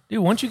 coyote, dude,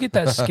 once you get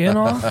that skin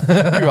off,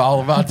 You're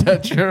all about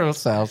that General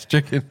Tso's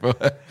chicken, boy.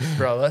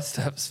 bro. That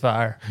stuff's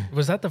fire.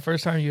 was that the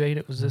first time you ate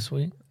it? Was this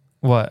week?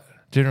 What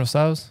General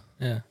Tso's?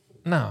 Yeah.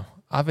 No,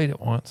 I've eaten it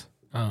once.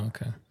 Oh,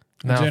 okay.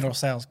 No. General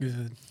sounds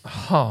good.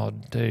 Oh,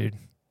 dude.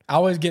 I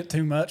always get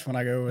too much when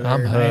I go over there. I'm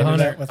and hooked. I end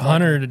Hunter, up with like-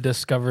 Hunter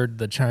discovered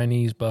the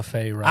Chinese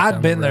buffet. Right I'd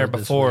down been the there road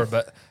this before, week.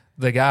 but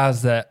the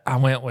guys that I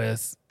went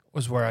with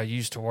was where I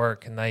used to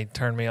work, and they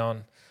turned me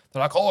on.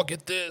 They're like, "Oh,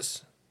 get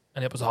this,"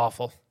 and it was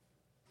awful.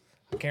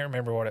 I can't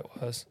remember what it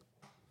was.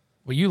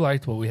 Well, you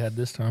liked what we had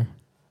this time,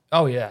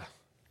 Oh yeah,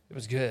 it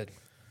was good.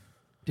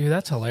 dude.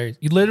 That's hilarious.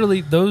 You literally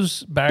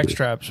those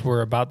backstraps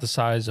were about the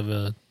size of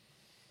a.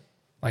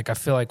 Like I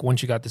feel like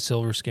once you got the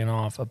silver skin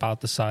off,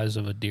 about the size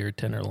of a deer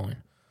tenderloin.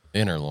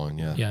 Inner loin,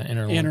 yeah. Yeah,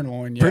 innerloin.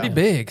 Innerloin, yeah. Pretty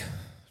big,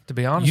 to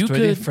be honest You with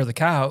you, could- for the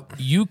coyote.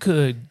 You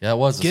could. Yeah, it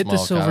was a Get the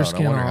small silver coyote.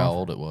 skin I wonder how off.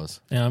 old it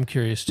was. Yeah, I'm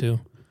curious too.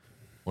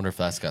 Wonder if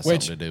that's got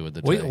Which- something to do with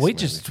the We taste. we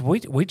just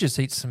we just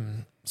eat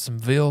some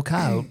veal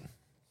coyote.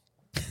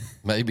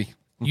 maybe.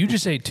 You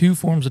just ate 2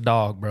 forms of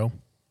dog, bro.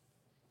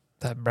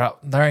 That bro,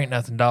 there ain't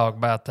nothing dog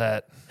about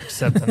that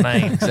except the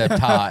name. Except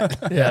hot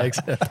Yeah,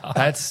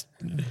 that's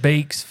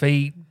beaks,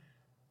 feet,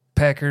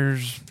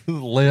 peckers,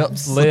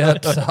 lips.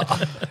 lips,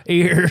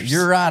 ears.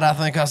 You're right. I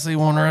think I see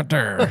one right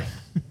there.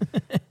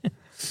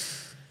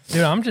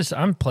 Dude,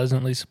 I'm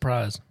pleasantly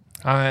surprised.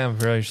 I am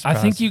very surprised.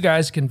 I think you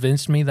guys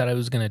convinced me that it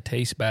was going to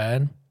taste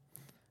bad.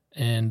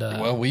 And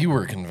Well, we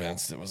were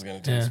convinced it was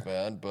going to taste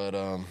bad, but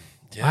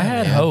yeah, I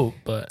had man. hope,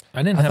 but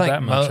I didn't I have think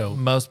that much hope.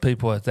 most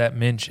people at that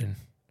mention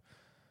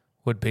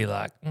would be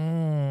like,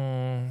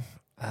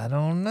 I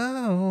don't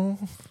know.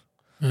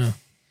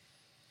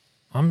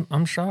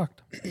 I'm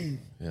shocked.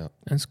 Yeah.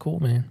 That's cool,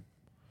 man.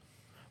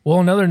 Well,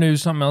 another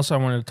news, something else I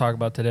wanted to talk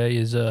about today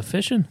is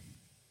fishing.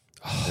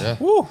 Yeah.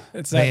 Woo,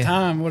 it's that Man.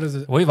 time. What is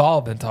it? We've all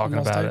been talking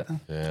Almost about it.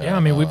 8? Yeah, I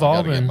mean, we've I all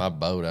gotta been- get my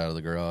boat out of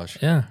the garage.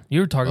 Yeah, you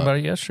were talking about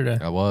it yesterday.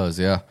 I was,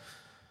 yeah.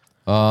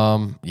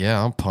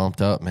 Yeah, I'm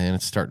pumped up, man.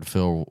 It's starting to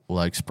feel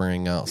like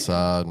spring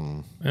outside,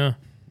 and Yeah.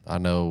 I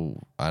know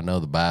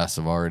the bass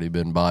have already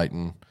been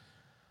biting,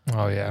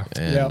 Oh yeah,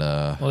 and Yep.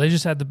 Well, they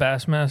just had the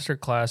Bassmaster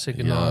Classic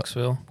in Yeah.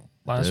 Knoxville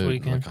last dude,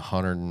 weekend. like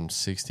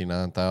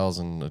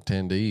 169,000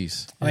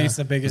 attendees. I think it's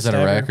the Is biggest. that a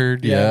ever.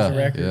 record? Yeah, it's a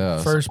record. Yeah,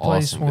 it's First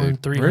place awesome, won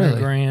dude. 300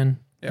 Really? grand.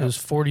 It Yeah. was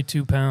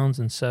 42 pounds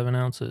and 7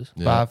 ounces.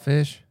 Yeah. 5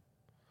 fish.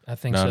 I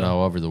think No, so.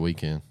 no, over the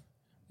weekend.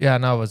 Yeah,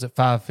 no, was it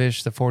 5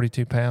 fish? The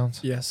 42 pounds.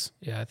 Yes,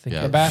 Yeah, I think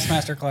Yeah. the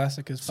Bassmaster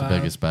Classic is It's the 5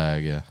 biggest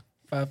bag, yeah.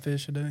 5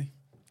 fish a day.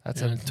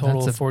 That's yeah, a a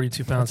total that's of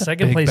 42 pounds. that's a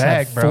Second big place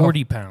bag, had bro.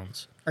 40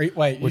 pounds.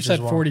 Wait, you Which said is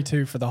wild.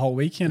 42 for the whole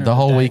weekend? Or The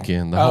whole day?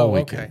 weekend, the Oh, whole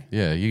weekend. okay.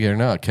 Yeah, you're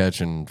not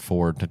catching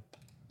 4 to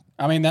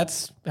I mean,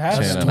 that's 10 half.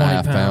 20 and a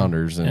half pound.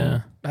 pounders, and Yeah.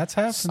 That's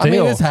half. I mean,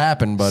 Still- it's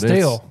happened, but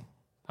still.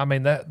 I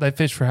mean, that they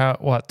fish for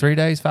what? 3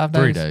 days, 5 it's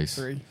days? 3 days.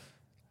 3.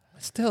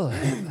 Still,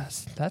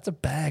 that's a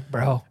bag,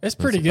 bro. It's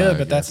pretty a good, bag,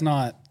 but yeah. that's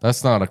not.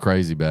 That's not a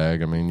crazy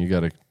bag. I mean, you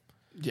got to.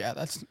 Yeah,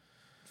 that's.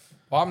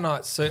 Well, I'm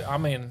not. I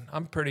mean,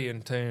 I'm pretty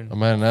in tune. I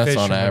mean, that's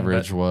on Fisherman,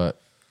 average but-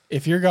 what.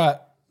 If you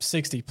got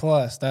 60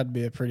 plus, that'd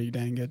be a pretty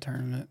dang good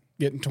tournament.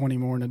 Getting 20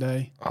 more in a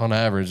day. On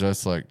average,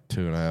 that's like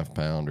 2.5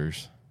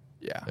 pounders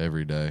Yeah.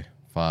 every day.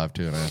 5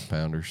 2.5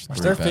 pounders. If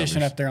 3 they're pounders.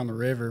 fishing up there on the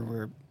river,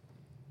 where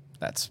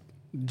that's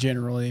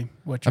generally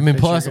what I your mean, fish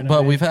are plus, gonna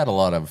but be. we've had a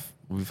lot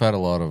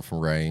of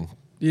rain,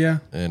 Yeah.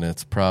 and it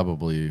was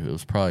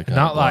probably kind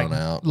Not of like blown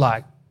out.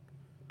 like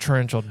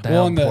torrential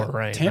Well, and downpour the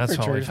rain. That's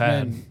what we've temperature's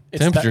had. been.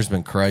 it's Temperature's that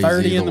been crazy.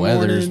 30 in The the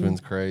weather's morning,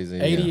 been crazy.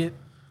 80 yeah.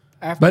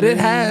 afternoon. But it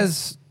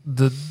has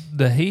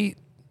the heat,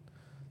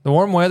 the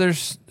warm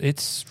weather's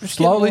it's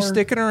slowly more-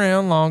 sticking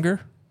around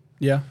longer.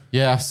 Yeah.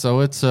 Yeah,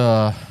 so it's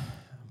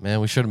man,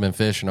 we should have been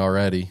fishing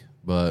already,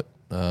 but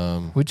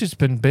We've just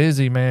been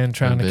busy, man,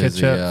 trying Been to catch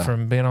busy, up yeah.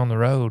 from being on the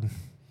road.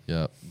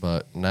 yeah.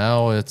 But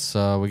now it's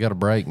we got a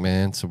break,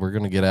 man. So we're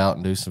gonna get out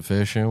and do some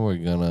fishing.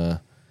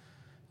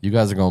 You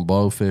guys are gonna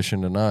bow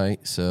fishing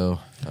tonight, so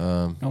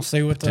We'll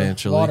see what the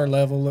Potentially. water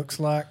level looks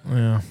like.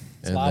 Yeah,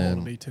 It's And liable then-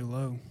 to be too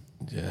low.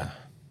 yeah.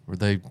 Were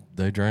they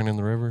draining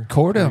the river?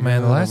 Cordell,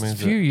 man, the Yeah, I last mean,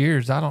 few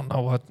years, I don't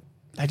know what,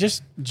 They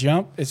just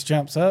jump. It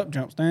jumps up,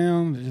 jumps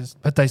down. It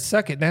just but they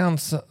suck it down.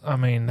 I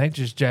mean, they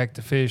just jack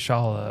the fish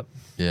all up,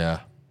 Yeah.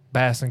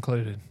 bass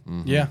included.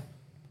 Mhm. yeah.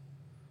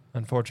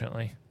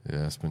 Unfortunately,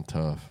 Yeah, it's been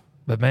tough.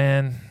 but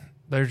man,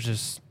 there's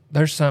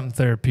something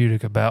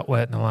therapeutic about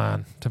wetting a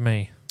line to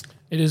me.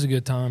 It is a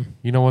good time.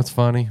 You know what's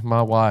funny?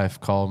 My wife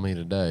called me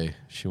today.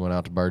 She went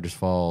out to Burgess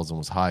Falls and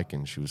was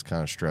hiking. She was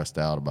kind of stressed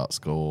out about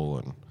school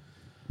and,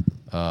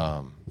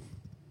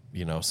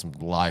 some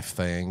life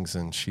things.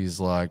 And she's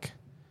like,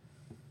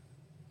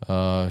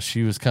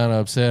 she was kind of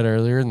upset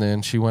earlier. And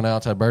then she went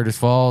out to Burgess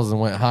Falls and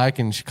went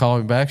hiking. She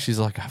called me back. She's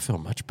like, I feel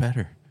much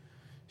better.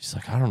 She's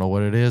like, I don't know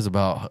what it is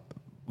about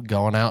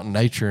going out in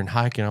nature and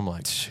hiking. I'm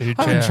like, Shoot,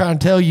 I've been yeah. trying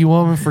to tell you,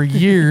 woman, for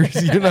years.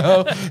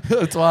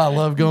 That's why I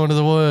love going to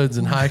the woods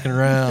and hiking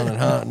around and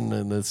hunting.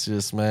 And it's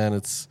just, man,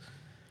 it's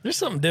There's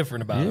something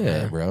different about it, yeah,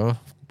 man. bro.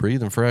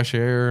 Breathing fresh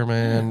air,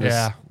 man. Just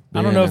Yeah.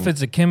 I don't know being if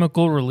it's a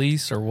chemical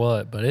release or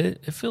what, but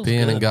it feels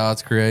being good. in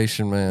God's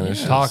creation, man.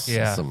 It's Yeah. just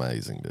Yeah. it's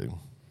amazing, dude.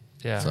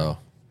 Yeah. So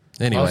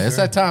anyway, Oh, it's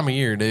sure. that time of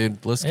year,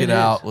 dude. Let's It get is.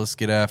 out. Let's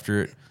get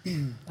after it.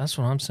 That's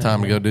what I'm saying.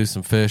 Time to man. go do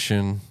some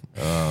fishing.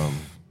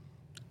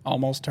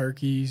 Almost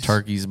turkeys.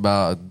 Turkey's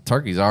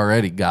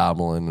already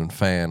gobbling and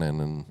fanning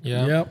and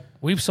Yeah. Yep.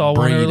 We saw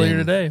one earlier Breeding.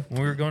 today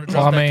when we were going to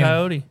Well, drop I that mean,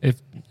 coyote.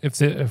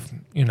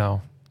 if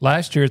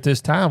last year at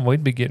this time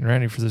we'd be getting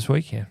ready for this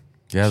weekend.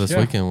 yeah, this Yeah.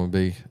 weekend would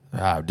be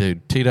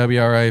dude,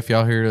 TWRA, if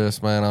y'all hear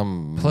this, man,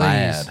 I'm Please.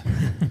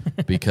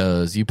 mad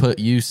because you put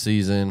youth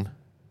season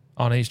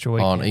On Easter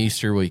weekend. on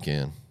Easter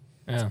weekend.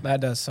 Yeah.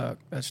 That does suck.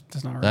 That's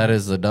not right. That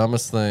is the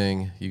dumbest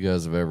thing you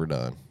guys have ever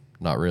done.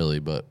 Not really,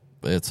 but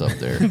it's up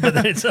there.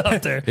 But it's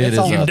up there. It is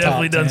on You've up the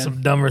definitely top done 10.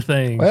 some dumber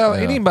things. Well,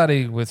 Yeah.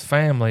 anybody with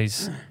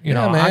families, you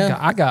Yeah, know, man.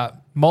 I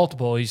got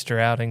multiple Easter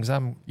outings.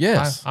 I'm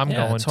Yes. I'm Yeah,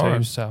 going it's to.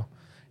 hard. So,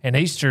 and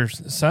Easter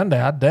Sunday,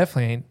 I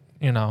definitely ain't.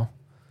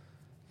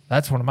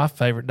 That's one of my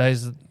favorite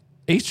days.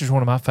 Easter's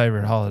one of my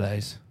favorite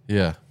holidays,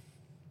 Yeah.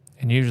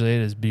 and usually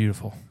it is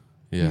beautiful.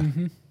 Yeah.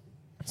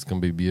 It's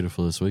going to be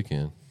beautiful this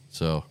weekend.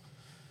 So,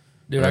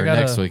 Dude, or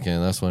next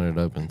weekend, that's when it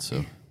opens.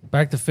 So,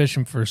 back to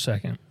fishing for a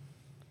second.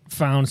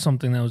 Found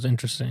something that was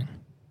interesting.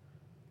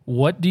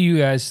 What do you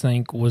guys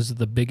think was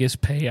the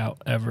biggest payout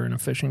ever in a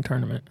fishing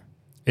tournament?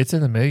 It's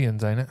in the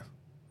millions, ain't it?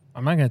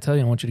 I'm not going to tell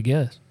you. I want you to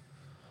guess.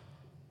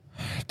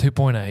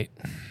 2.8.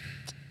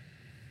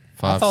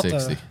 I thought the-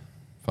 560.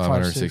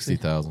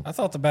 560,000. I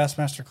thought the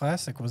Bassmaster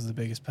Classic was the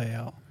biggest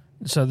payout.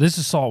 So this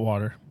is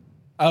saltwater.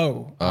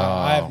 Oh,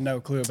 I have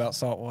no clue about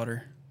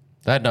saltwater.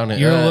 That don't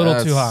You're a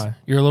little too high.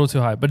 You're a little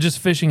too high. But just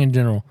fishing in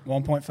general.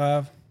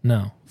 1.5.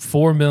 No.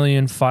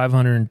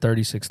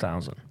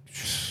 4,536,000.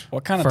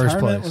 What kind of First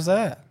tournament place. was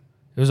that?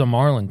 It was a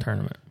marlin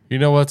tournament. You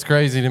know what's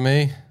crazy to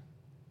me?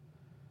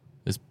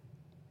 Is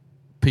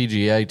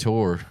PGA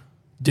Tour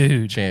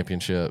Dude.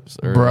 championships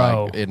or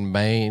Bro. like in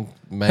main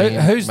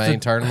Who's the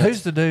tournaments.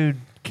 Who's the dude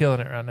killing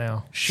it right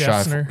now?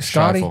 Scheffner.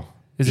 Scotty? Scheifele.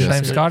 Is his Yes.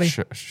 name Scotty? Is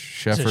it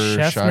Scheffer,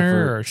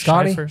 Scheffner or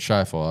Scotty? Scheffer?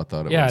 Scheifele, I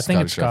thought it Yeah, I was.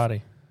 think it's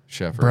Scotty.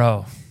 Scheffer.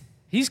 Bro,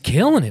 He's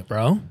killing it,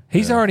 bro.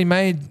 he's already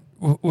made.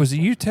 Was it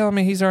you telling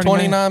me he's already made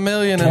 29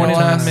 million in the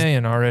 29 last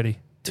million already?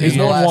 in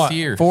the won last what?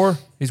 year. 4?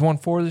 He's won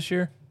 4 this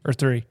year or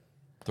 3?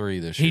 3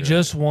 this He year.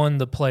 just won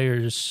the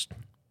players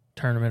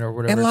tournament or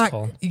whatever And it's like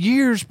called.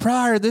 years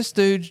prior, this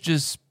dude's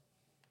just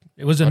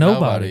It was a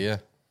nobody. Yeah.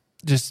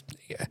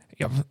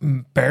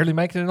 barely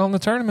making it on the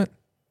tournament.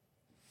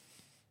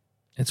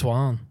 It's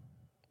wild.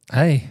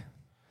 Hey,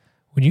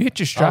 when you hit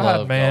your I stride,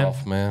 love man.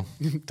 golf, man.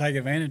 Take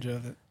advantage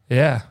of it.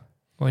 Yeah,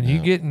 when you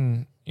Yeah.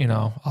 getting,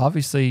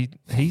 obviously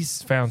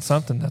he's found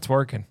something that's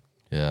working.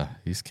 Yeah,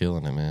 he's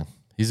killing it, man.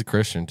 He's a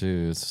Christian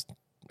too. It's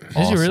Is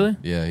he awesome. really?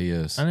 Yeah, he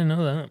is. I didn't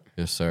know that.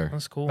 Yes, sir.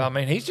 That's cool. I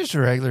mean, he's just a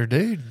regular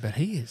dude, but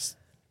he is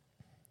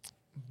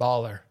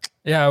baller.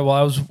 Yeah, well,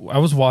 I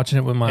was watching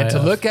it with my. And to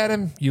look at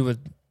him, you would,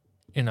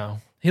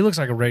 he looks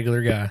like a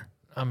regular guy.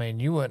 I mean,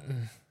 you wouldn't.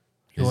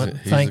 You He's a- wouldn't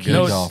he's a think good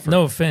No, golfer.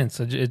 no offense.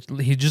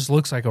 He just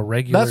looks like a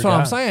regular. That's what guy.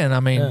 I'm saying. I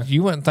mean, Yeah.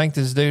 you wouldn't think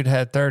this dude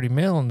had 30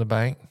 mil in the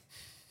bank.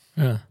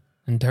 Yeah,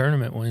 and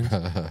tournament wins.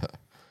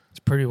 It's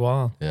pretty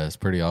wild. Yeah, it's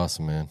pretty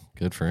awesome, man.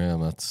 Good for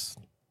him. It's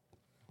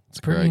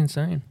Pretty great.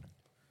 insane.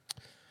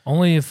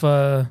 Only if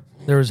there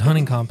was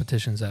hunting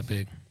competitions that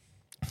big.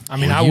 I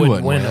mean, Well, I you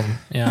wouldn't wouldn't win win. them.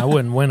 Yeah, I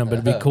wouldn't win them, but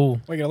it'd be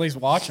cool. We could at least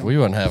watch them. We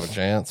wouldn't have a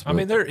chance. I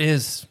mean, there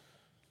is.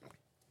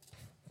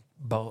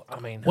 Both. I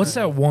mean, What's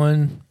that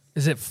one?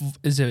 Is it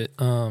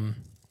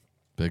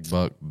Big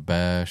Buck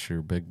Bash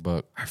or Big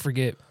Buck. I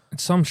forget.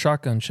 It's some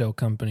shotgun show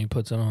company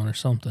puts it on or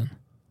something.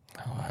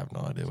 Oh, I have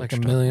no idea. Like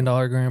what $1 you're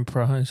million grand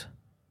prize.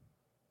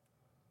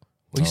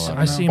 Oh,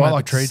 I see them What, at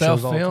like the trade shows all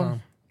the self-film? time.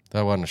 talking-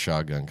 That wasn't a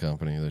shotgun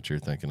company that you're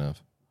thinking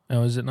of.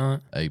 Oh, is it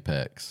not?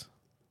 Apex.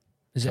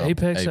 Is it Some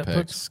Apex that puts?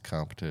 Apex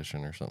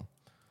competition or something.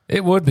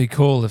 it would be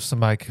cool if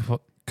somebody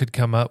could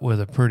come up with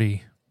a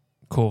pretty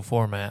cool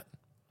format.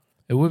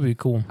 It would be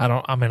cool. I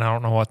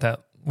don't know what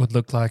that would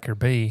look like or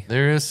be.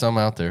 There is some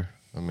out there.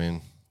 I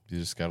mean, you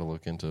just got to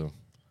look into them.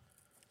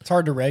 It's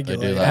hard to regulate.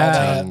 They do that.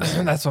 Uh,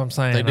 teams. That's what I'm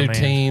saying. They do I mean,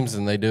 teams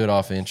and they do it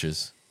off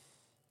inches.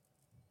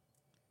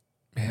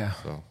 Yeah.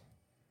 So,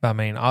 I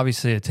mean,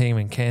 obviously a team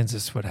in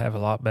Kansas would have a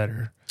lot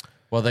better.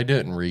 well, they do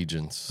it in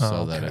regions so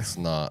Oh, that okay. it's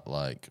not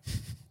like,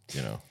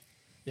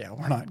 yeah,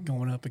 we're not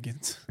going up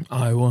against.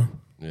 Iowa.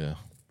 yeah.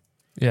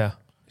 Yeah.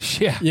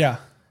 Yeah. Yeah,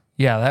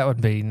 Yeah, that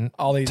would be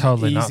all these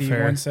Totally not easy fair.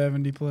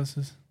 170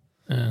 pluses.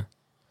 Yeah.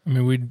 I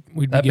mean, we'd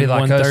be that'd be getting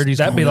like us. 130s.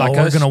 That'd be going, like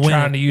 "Oh, us we're gonna win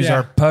trying it." to use Yeah.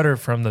 our putter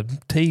from the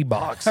tee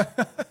box.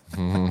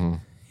 Mhm.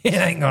 It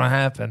ain't gonna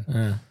happen.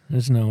 Yeah,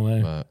 there's no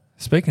way. But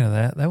Speaking of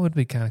that would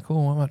be kind of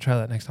cool. I might try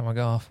that next time I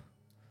golf.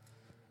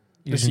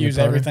 Just Using your use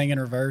putter. everything in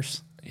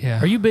reverse.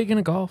 Yeah. Are you big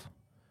into golf?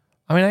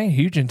 I mean, I ain't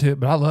huge into it,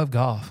 but I love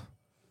golf.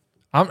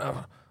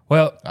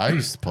 Well, I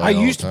used to play. I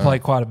all the used to time. play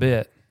quite a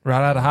bit.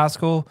 Right out of high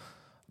school,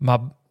 my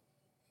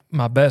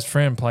best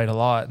friend played a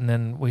lot, and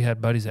then we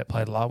had buddies that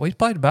played a lot. We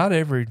played about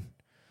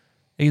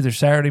either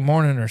Saturday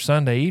morning or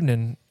Sunday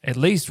evening, at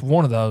least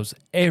one of those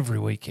every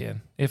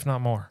weekend, if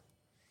not more.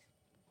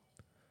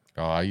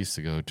 Oh, I used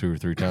to go 2 or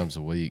 3 times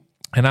a week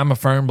And I'm a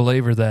firm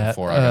believer that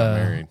before I got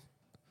married.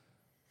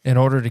 in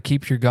order to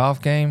keep your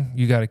golf game,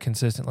 you got to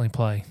consistently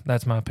play.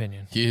 That's my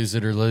opinion. Use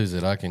it or lose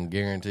it. I can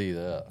guarantee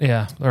that.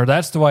 Yeah, or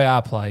that's the way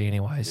I play,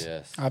 anyways.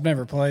 Yes. I've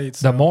never played.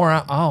 So The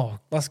more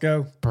let's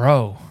go.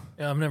 bro,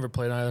 Yeah, I've never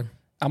played either.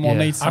 I'm gonna Yeah.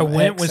 need some. I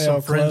went with XL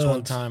some friends one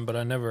clubs. time, but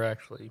I never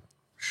actually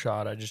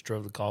shot. I just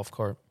drove the golf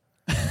cart.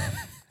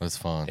 That's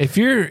fun. if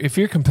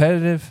you're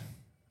competitive,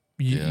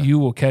 Yeah. you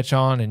will catch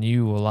on and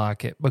you will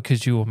like it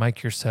because you will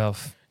make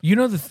yourself You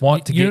know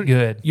want to get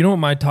good. You know what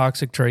my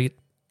toxic trait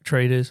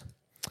is?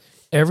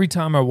 Every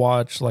time I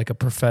watch like a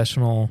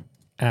professional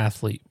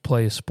athlete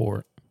play a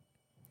sport,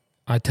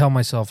 I tell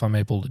myself I'm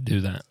able to do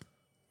that.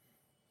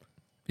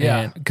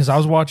 Yeah. because I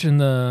was watching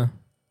the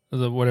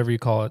whatever you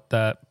call it,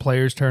 that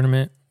players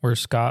tournament where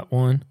Scott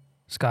won,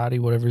 Scotty,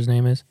 whatever his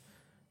name is,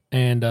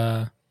 and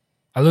I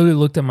literally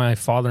looked at my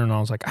father and I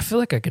was like, I feel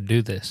like I could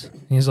do this.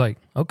 And he's like,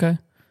 okay.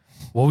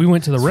 Well, we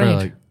went to the It's for,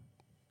 range. like,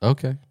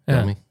 okay. Yeah.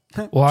 Dummy.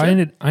 Well, I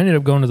ended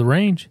up going to the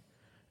range,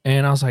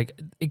 and I was like,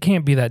 it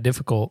can't be that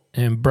difficult.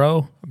 And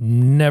bro, I've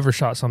never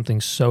shot something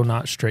so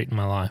not straight in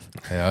my life.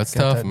 Yeah, it's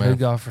Got tough, that man. new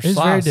golfer It's very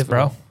slice,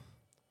 difficult. bro.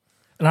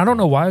 And I don't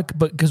know why,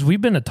 but because we've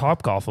been to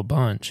Top Golf a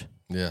bunch,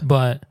 Yeah.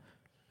 but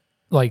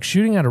like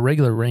shooting at a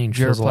regular range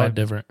Did you feels a ever lot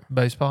play- different.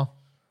 Baseball.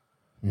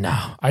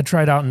 No, I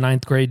tried out in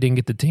 9th grade, didn't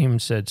get the team,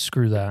 and said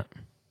screw that.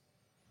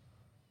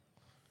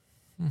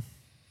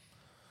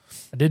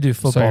 I did do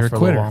football you're a for a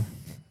quitter. little while.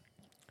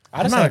 I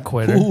I'm just not a have,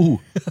 quitter.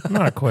 I'm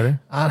not a quitter.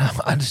 I know.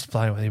 I'm just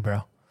playing with you,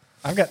 bro.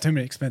 I've got too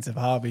many expensive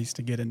hobbies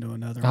to get into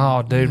another. one.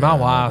 Oh, dude, my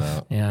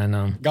wife, Yeah, I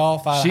know.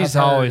 Golf. she's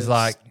I've heard always is-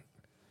 like,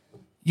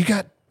 you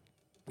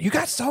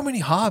got so many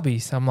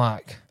hobbies. I'm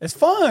like, it's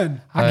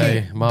fun.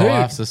 Hey, my dude.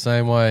 wife's the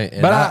same way.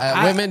 And But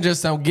I- women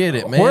just don't get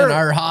it, man. We're-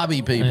 Our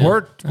hobby people.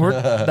 we're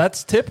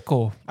that's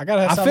typical. I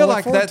gotta have I something feel to look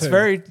like forward that's to.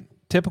 very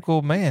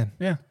typical man.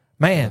 Yeah,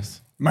 Man.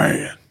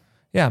 man,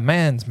 Yeah,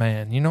 man's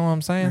man. You know what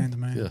I'm saying? man to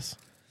man. Yes.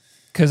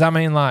 Because, I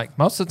mean, like,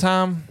 most of the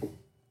time,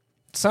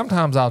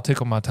 sometimes I'll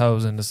tickle my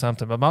toes into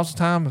something, but most of the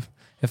time,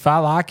 if I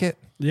like it,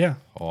 Yeah,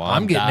 Oh,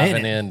 I'm getting diving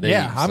in it. in deep,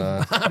 yeah,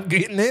 son. I'm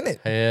getting in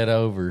it. Head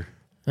over.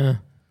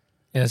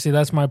 Yeah, see,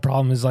 that's my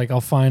problem is like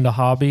I'll find a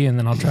hobby and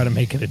then I'll try to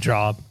make it a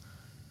job.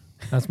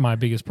 That's my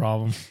biggest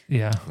problem.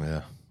 Yeah.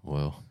 Yeah.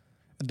 Well,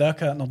 the duck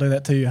hunting will do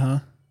that to you, huh?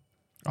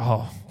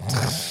 Oh,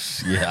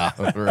 yeah,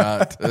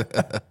 right.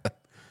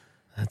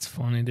 That's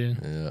funny, dude.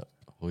 Yeah.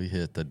 We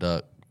hit the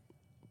duck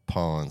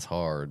ponds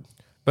hard.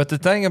 but the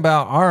thing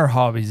about our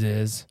hobbies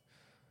is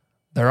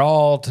they're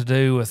all to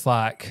do with,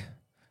 like,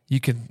 you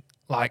can,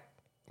 like,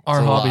 our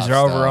It's a hobbies are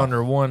over lifestyle.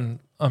 under one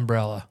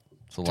umbrella.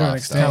 It's a To an lifestyle.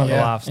 extent. Kind of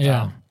Yeah. a lifestyle.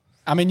 Yeah.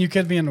 I mean, you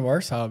could be into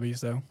worse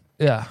hobbies though.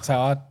 Yeah. That's how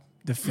I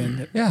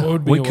defend it. Yeah. What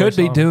would be We a could worse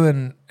be hobby?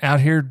 doing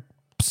out here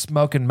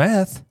smoking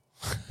meth,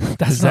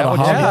 That's Is that not a what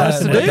hobby. you- That's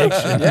the an dude?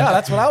 addiction. Yeah,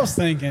 that's what I was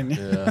thinking.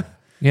 Yeah.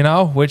 you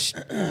know, which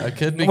I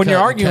could be when you're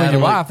cutting arguing with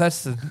your catalytic- wife,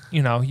 that's the,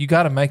 you know, you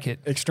got to make it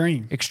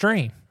Extreme.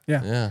 extreme.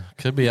 Yeah.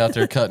 Could be out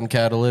there cutting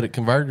catalytic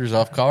converters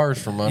off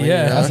cars for money.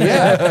 Yeah. You know?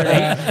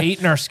 Yeah.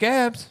 Eating our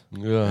scabs,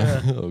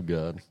 Yeah. Oh,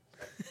 God.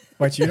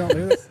 Wait, you don't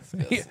do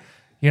that?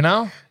 you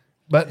know,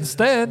 but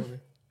instead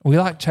we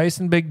like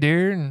chasing big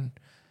deer and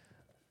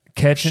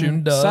catching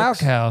Shooting sow ducks.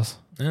 cows,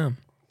 Yeah.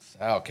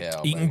 Sow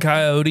cow. Eating baby.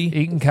 coyote.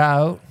 eating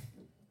coyote.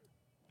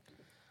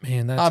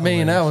 Man, that's I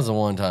mean, that hilarious. was a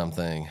one-time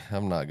thing.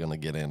 I'm not going to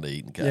get into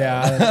eating cow.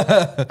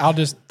 Yeah, I'll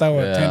just throw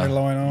a Yeah.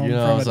 tenderloin on You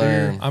know from what a I'm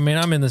deer saying? I mean,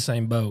 I'm in the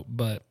same boat,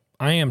 but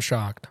I am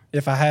shocked.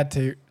 if I had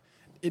to.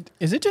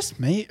 Is it just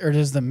meat, or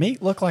does the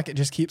meat look like it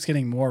just keeps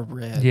getting more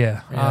red?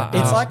 Yeah, Yeah.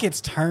 It's like it's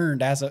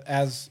turned as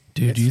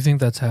Dude, it's do you think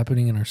that's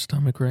happening in our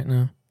stomach right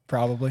now?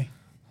 probably.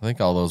 I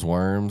think all those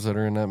worms that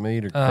are in that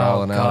meat are Oh,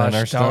 crawling out in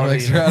our gosh, don't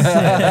stomachs even.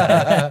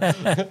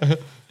 right now.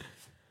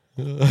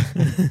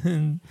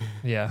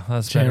 yeah.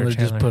 That's Chandler, better,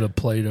 just put a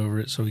plate over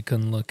it so he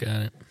couldn't look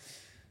at it.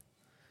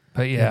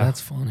 But yeah,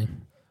 That's funny.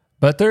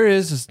 but there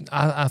is.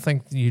 I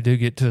think you do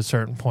get to a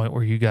certain point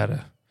where you got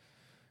to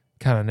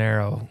kind of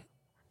narrow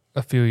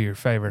a few of your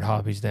favorite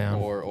hobbies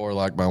down. or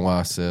like my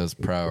wife says,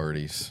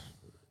 priorities.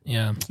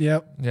 Yeah.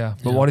 Yep, Yeah,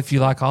 but Yeah. what if you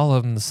like all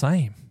of them the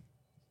same?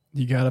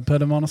 you got to put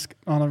them on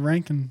a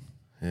ranking.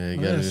 Yeah, you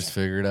got to Yes. just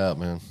figure it out,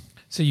 man.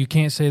 So you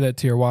can't say that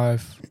to your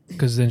wife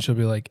because then she'll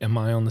be like, "Am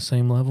I on the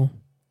same level?"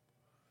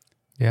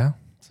 Yeah.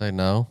 Say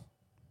no.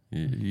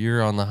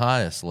 You're on the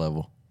highest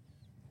level.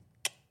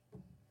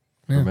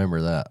 Yeah.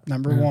 Remember that.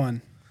 Number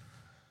one,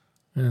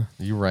 Yeah.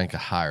 You rank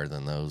higher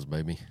than those,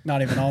 baby.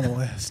 not even on the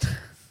list.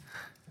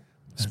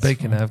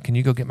 Speaking of, can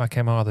you go get my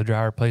camo out of the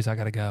dryer, please? I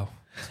got to go.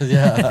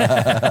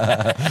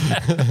 Yeah.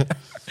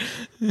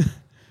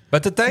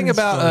 But the thing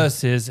about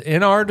us is,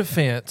 in our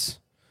defense,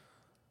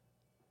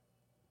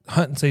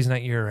 hunting season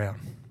ain't year round.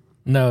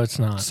 No, it's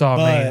not. So, I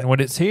But- mean, when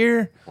it's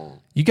here,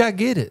 you got to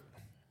get it.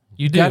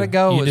 You You do. got to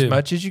go You as do.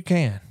 much as you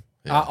can.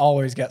 Yeah. I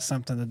always got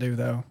something to do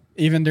though.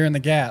 Even during the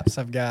gaps,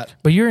 I've got.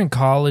 But you're in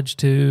college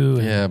too.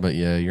 and- Yeah, but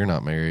you're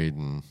not married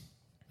and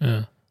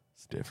Yeah.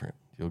 it's different.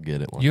 You'll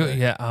get it one You, day.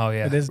 yeah. Oh,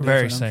 yeah. It is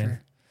very different, I'm same.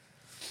 sure.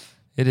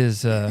 It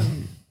is.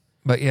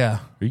 But yeah, Are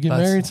you getting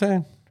That's- married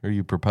soon? Or are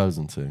you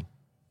proposing soon?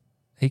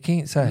 he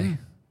can't say.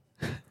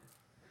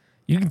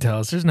 You can tell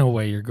us. There's no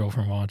way your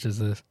girlfriend watches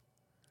this.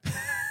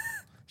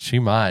 She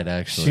might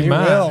actually. She She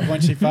might. will when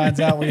she finds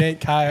out we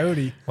ate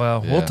coyote.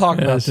 Well, Yeah. we'll talk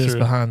Yeah, about that's this true.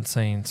 behind the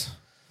scenes.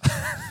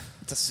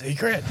 It's a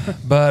secret.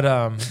 But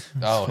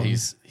Oh,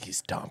 he's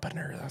dumping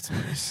her. That's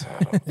what he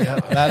said. Yeah,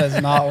 that is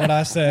not what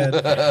I said.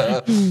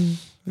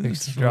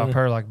 fix to drop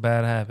her like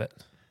bad habit.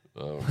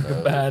 Oh,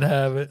 Bad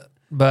habit.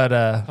 But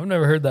I've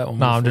never heard that one.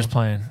 no, I'm before. just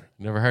playing.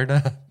 Never heard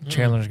that?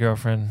 Chandler's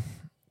girlfriend.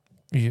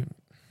 You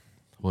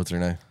What's her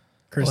name?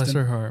 Bless Kristen.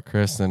 her heart.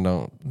 Kristen.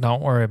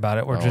 don't worry about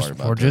it. We're Don't just worry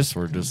about we're this.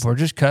 just we're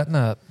just cutting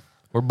up.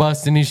 We're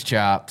busting his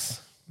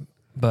chops.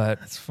 But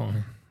That's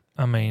funny.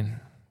 I mean,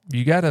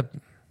 you gotta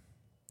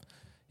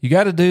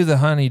do the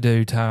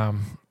honeydew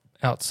time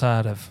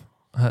outside of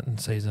hunting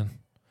season.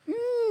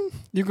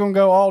 You gonna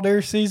go all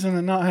deer season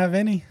and not have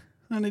any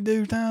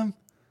honeydew time?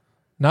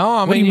 No, I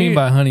mean, What do you mean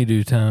by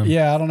honeydew time?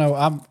 Yeah, I don't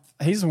know.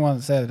 He's the one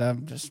that said it.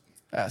 I'm just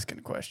asking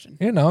a question.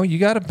 You know, you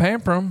got to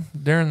pamper them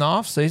during the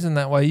off season.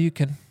 That way you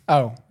can.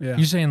 Oh, yeah.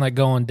 You're saying like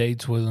go on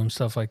dates with them,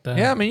 stuff like that?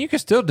 Yeah, I mean, you can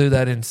still do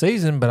that in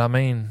season, but I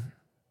mean,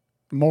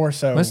 More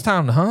so. it's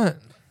time to hunt.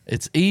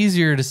 It's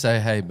easier to say,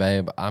 "Hey,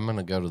 babe, I'm going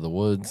to go to the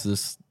woods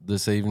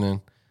this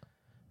evening,"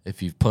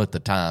 if you've put the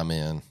time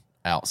in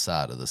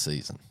outside of the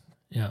season.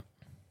 Yeah.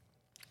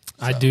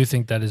 I do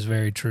think that is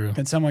very true.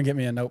 Can someone get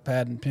me a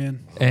notepad and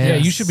pen? And Yeah,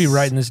 you should be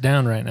writing this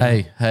down right now.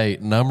 Hey,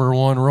 number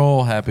one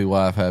rule: happy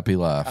wife, happy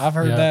life. I've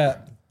heard Yeah.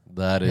 that.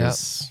 That Yep.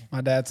 is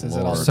My dad says it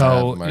all Lord. the time.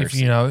 So Have if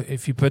mercy.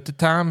 if you put the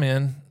time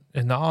in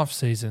the off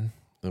season,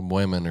 the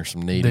women are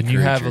some needy then you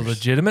have a creatures.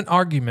 legitimate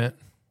argument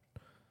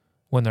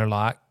when they're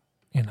like,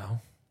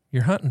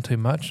 you're hunting too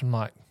much. I'm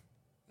like,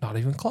 not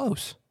even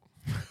close.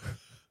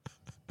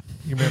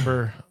 You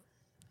remember?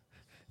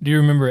 Do you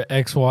remember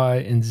X, Y,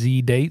 and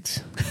Z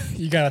dates?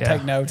 You got to Yeah.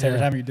 take notes every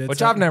Yeah. time you did Which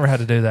something. I've never had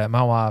to do that.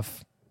 My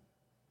wife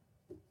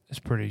is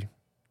Pretty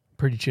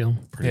chill.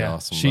 Pretty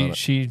awesome. She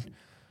about it.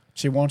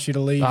 She wants you to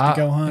leave to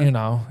go hunt.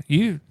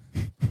 You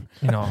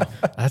know,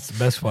 That's the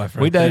best wife.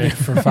 we dated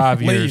for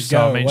 5 Leave, years. So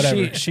go, I mean,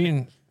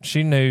 whatever.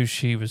 she knew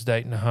she was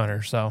dating a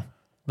hunter. So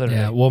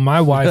literally, Yeah. Well, my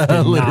wife did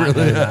not Literally.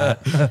 do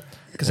that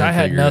because I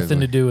had nothing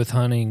Figuratively. to do with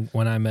hunting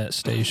when I met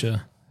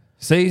Stacia.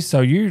 see,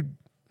 so you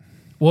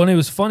Well, and it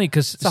was funny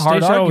because a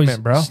hard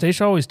argument, bro.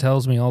 Stacia always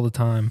tells me all the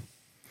time.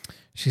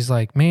 She's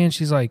like, man,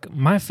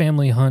 my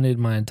family hunted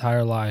my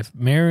entire life.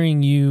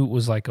 Marrying you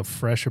was like a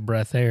fresh of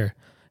breath air.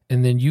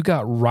 And then you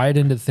got right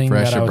into things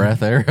fresh that I of was,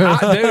 breath air.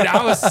 dude,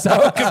 I was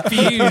so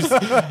confused.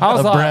 I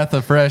was A like, breath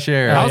of fresh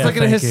air. I was Yeah,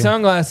 looking at thank his you.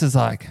 sunglasses,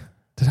 like,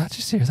 did I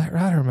just hear that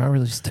right, or am I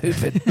really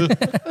stupid?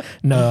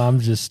 No, I'm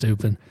just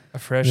stupid. A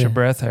fresh Yeah. of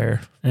breath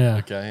hair. Yeah.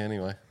 Okay,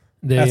 anyway.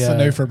 That's the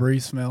new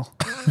Febreze smell.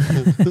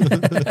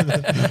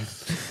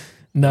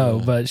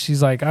 No, but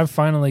she's like, I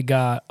finally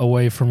got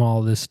away from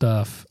all this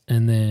stuff.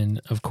 And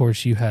then, of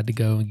course, you had to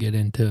go and get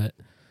into it.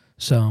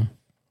 So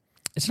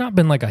it's not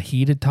been like a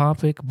heated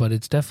topic, but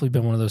it's definitely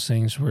been one of those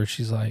things where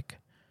she's like,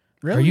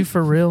 Really? are you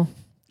for real?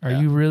 Are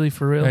Yeah. you really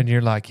for real? And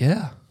you're like,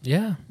 yeah.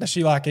 Yeah. Does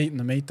she like eating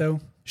the meat, though?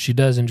 She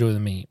does enjoy the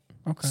meat.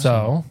 Okay.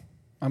 So,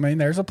 I mean,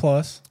 there's a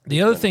plus.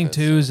 The other thing,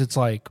 too, is it's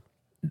like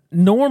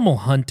normal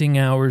hunting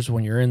hours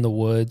when you're in the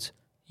woods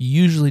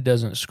usually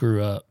doesn't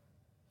screw up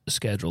the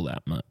schedule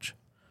that much.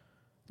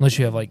 Unless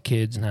you have like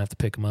kids and have to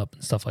pick them up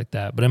and stuff like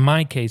that. But in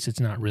my case, it's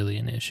not really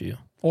an issue.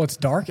 Well, it's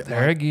dark at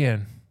there night.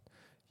 again,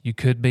 you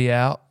could be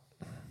out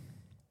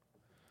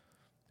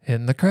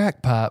hitting the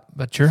crack pipe,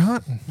 but you're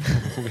hunting.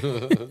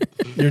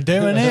 You're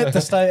doing it to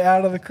stay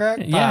out of the crack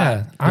pipe.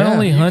 Yeah. I Yeah.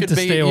 only You hunt could to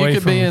be, stay you away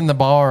could from. be in the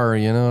bar,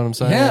 you know what I'm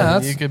saying? Yeah,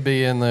 that's- you could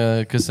be in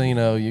the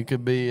casino. You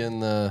could be in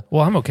the,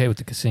 Well, I'm okay with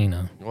the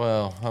casino.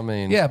 well, I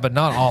mean, Yeah, but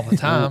not all the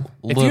time.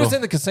 If you was Little.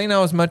 in the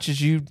casino as much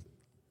as you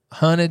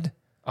hunted,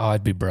 Oh,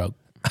 I'd be broke.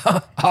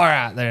 all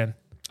right then.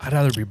 I'd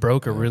either be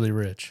broke or really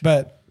rich.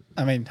 But,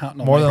 I mean,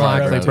 hunting on More than main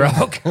likely road.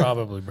 broke.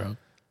 Probably broke.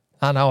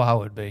 I know I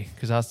would be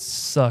because I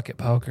suck at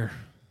poker.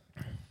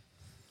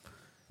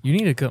 You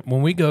need to come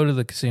when we go to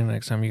the casino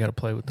next time. You got to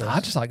play with us. I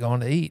just like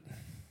going to eat.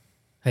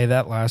 Hey,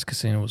 that last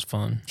casino was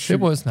fun. It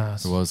was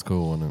nice. it was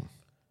cool, wasn't it?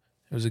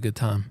 It was a good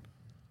time.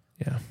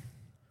 Yeah.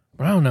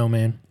 But I don't know,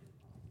 man.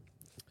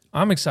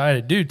 I'm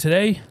excited, dude.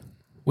 Today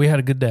we had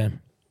a good day.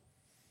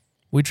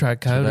 We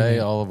tried coyote. Today, meat.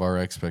 all of our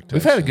expectations.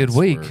 We've had a good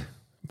week. were-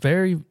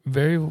 Very,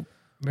 very, very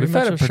We've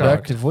much had a shock.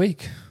 productive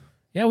week.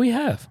 Yeah, we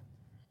have.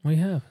 We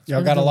have. It's Y'all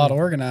been got a good lot week.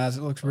 organized.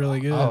 It looks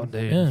really good. Oh,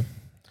 dude. Yeah.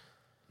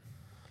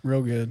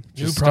 Real good.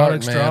 New Just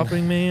products starting, man.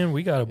 dropping, man.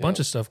 We got a bunch Yep.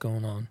 of stuff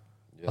going on.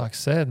 Like I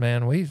said,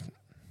 man, we've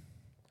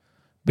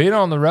been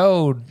on the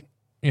road.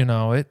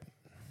 It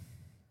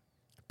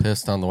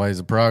Pissed on the ways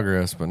of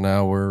progress, but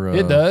now we're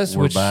it does,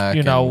 we're which back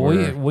and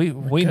we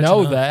catching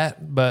know up.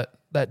 that, but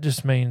that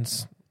just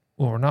means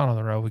when we're not on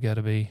the road, we got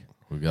to be.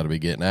 we've got to be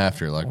getting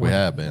after it like we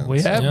have been.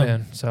 We have Yeah.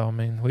 been. So I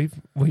mean,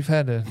 we've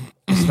had to.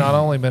 It's not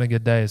only been a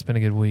good day; it's been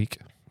a good week.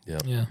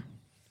 Yeah.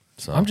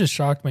 So I'm just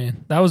shocked,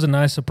 man. That was a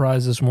nice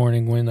surprise this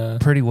morning when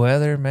Pretty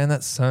weather, man.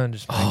 That sun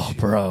just makes you.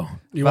 bro.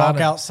 You walk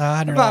Vitamin- outside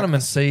and you're like, Vitamin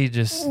C,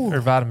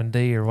 or vitamin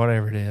D, or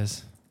whatever it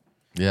is.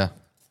 yeah,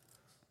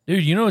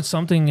 Dude, you know it's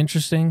something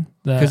interesting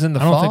that 'Cause in the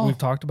I don't think fall- we've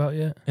talked about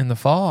yet. In the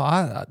fall,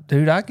 I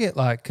get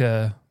like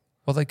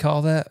what they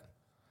call that,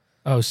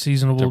 Oh,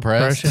 seasonal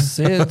Depressed? depression.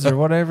 SIDS or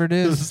whatever it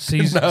is.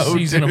 No,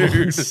 seasonable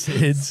dude.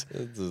 SIDS.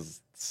 it's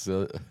just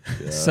so,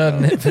 yeah.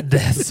 Sudden infant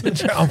death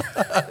syndrome.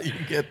 You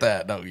get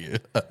that, don't you?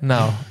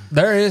 No,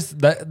 there is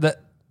that.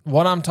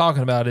 What I'm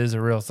talking about is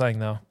a real thing,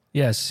 though.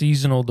 Yeah,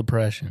 seasonal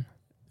depression.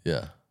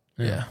 Yeah.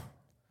 Yeah.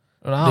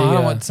 And I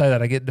don't want to say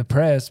that I get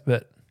depressed,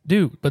 but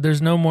Dude, but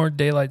there's no more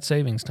daylight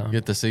savings time.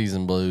 Get the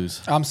season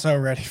blues. I'm so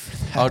ready for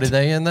that. Oh, did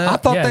they end I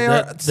that? thought Yeah, they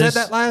that- said this-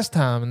 that last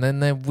time,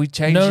 and then we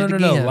changed No, it no,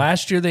 no, again. no.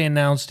 Last year they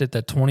announced it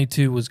that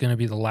 22 was going to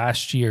be the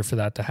last year for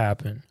that to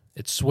happen.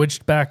 It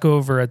switched back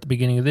over at the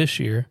beginning of this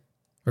year.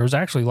 Or it was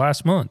actually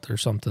last month or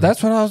something.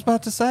 That's what I was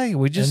about to say.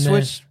 We just And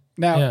then- switched.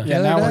 Now, Yeah. yeah,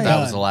 The now other we're day. That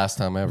was done. the last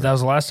time ever. That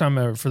was the last time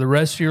ever. For the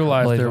rest of your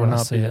life, Believe there it will when I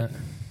not see be it.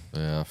 that.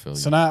 Yeah, I feel you.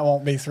 So now it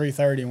won't be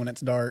 3:30 when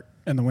it's dark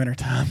in the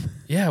wintertime.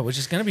 Yeah, which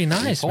is going to be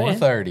nice, man.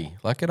 4:30,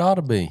 like it ought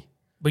to be.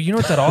 But you know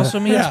what that also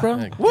means, Yeah. bro?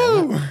 Heck,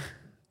 Woo!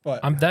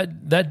 What?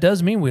 That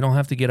does mean we don't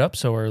have to get up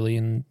so early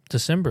in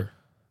December,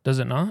 does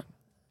it not?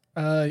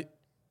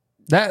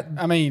 That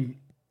I mean,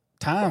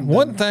 time.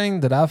 one thing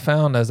that I've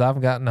found as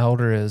I've gotten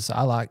older is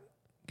I like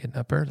getting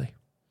up early.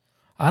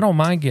 I don't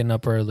mind getting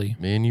up early.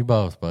 Me and you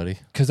both, buddy.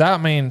 Because I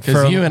mean,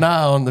 Because from- you and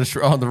I on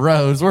the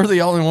roads, we're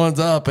the only ones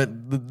up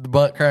at the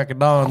butt crack of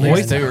dawn.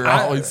 These two are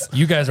always.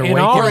 You guys are In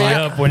waking all me rea-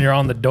 up when you're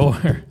on the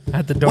door,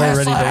 at the door,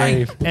 ready to Wesley!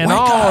 leave. in Wake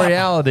all up!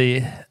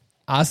 reality,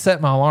 I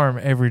set my alarm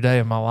every day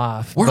of my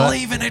life. We're but,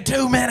 leaving in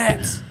 2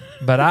 minutes.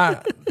 but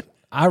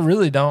I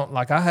really don't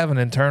like. I have an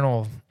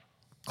internal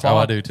clock. Oh,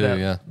 I do too, that,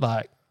 yeah.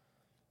 Like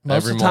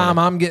most Every of the time,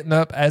 morning. I'm getting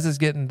up as it's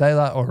getting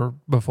daylight or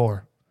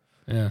before.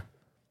 Yeah.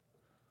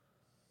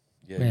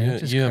 Yeah, Man, it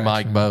just you and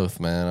cracks Mike me both,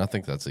 man. I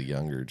think that's a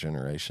younger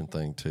generation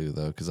thing too,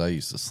 though, because I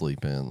used to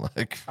sleep in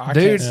like. I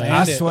Dude, can't stand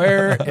I it.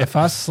 swear, if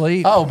I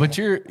sleep, Oh, but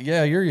you're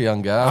a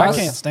young guy. I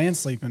can't stand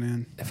sleeping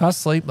in. if I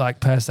sleep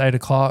like past 8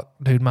 o'clock,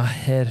 dude, my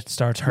head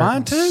starts hurting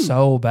Mine too.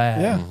 so bad.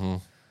 Yeah. Mm-hmm.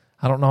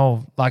 I don't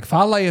know. Like if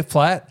I lay it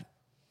flat,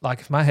 like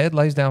if my head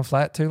lays down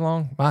flat too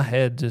long, my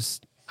head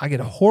just I get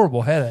a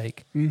horrible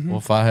headache. Well,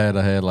 if I had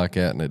a head like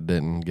that and it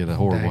didn't get a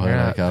horrible Dang right.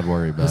 headache, I'd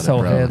worry about This it, whole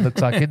bro. head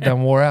looks like it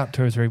done wore out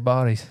 2 or 3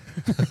 bodies.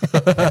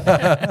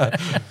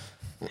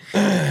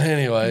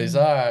 Anyways,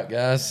 all right,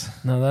 guys.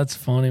 No, that's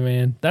funny,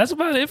 man. That's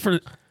about it for.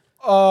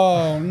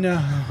 Oh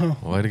no!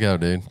 Way to go,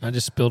 dude. I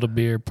just spilled a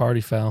beer.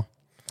 Party foul.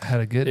 Had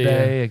a good Yeah.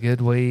 day, a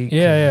good week.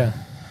 Yeah, yeah.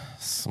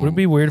 Would it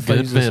be weird if I Good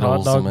used this hot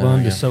vittles, dog man, bun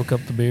yeah. to soak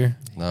up the beer?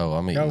 No,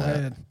 I'm eating Go that.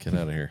 ahead. Get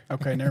out of here.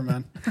 Okay, never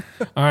mind.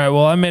 All right.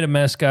 Well, I made a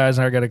mess, guys,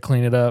 and I got to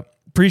clean it up.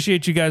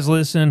 Appreciate you guys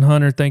listening.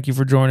 Hunter, thank you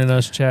for joining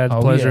us. Chad,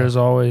 Oh, pleasure yeah. as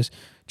always.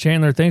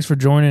 Chandler, thanks for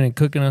joining and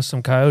cooking us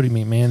some coyote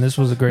meat, man. This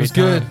was a great was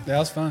good. time. That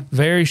was fun.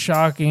 Very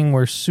shocking.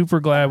 We're super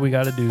glad we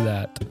got to do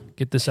that.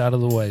 Get this out of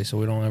the way so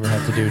we don't ever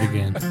have to do it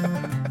again.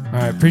 All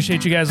right.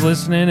 Appreciate you guys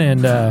listening,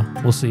 and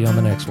we'll see you on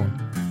the next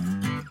one.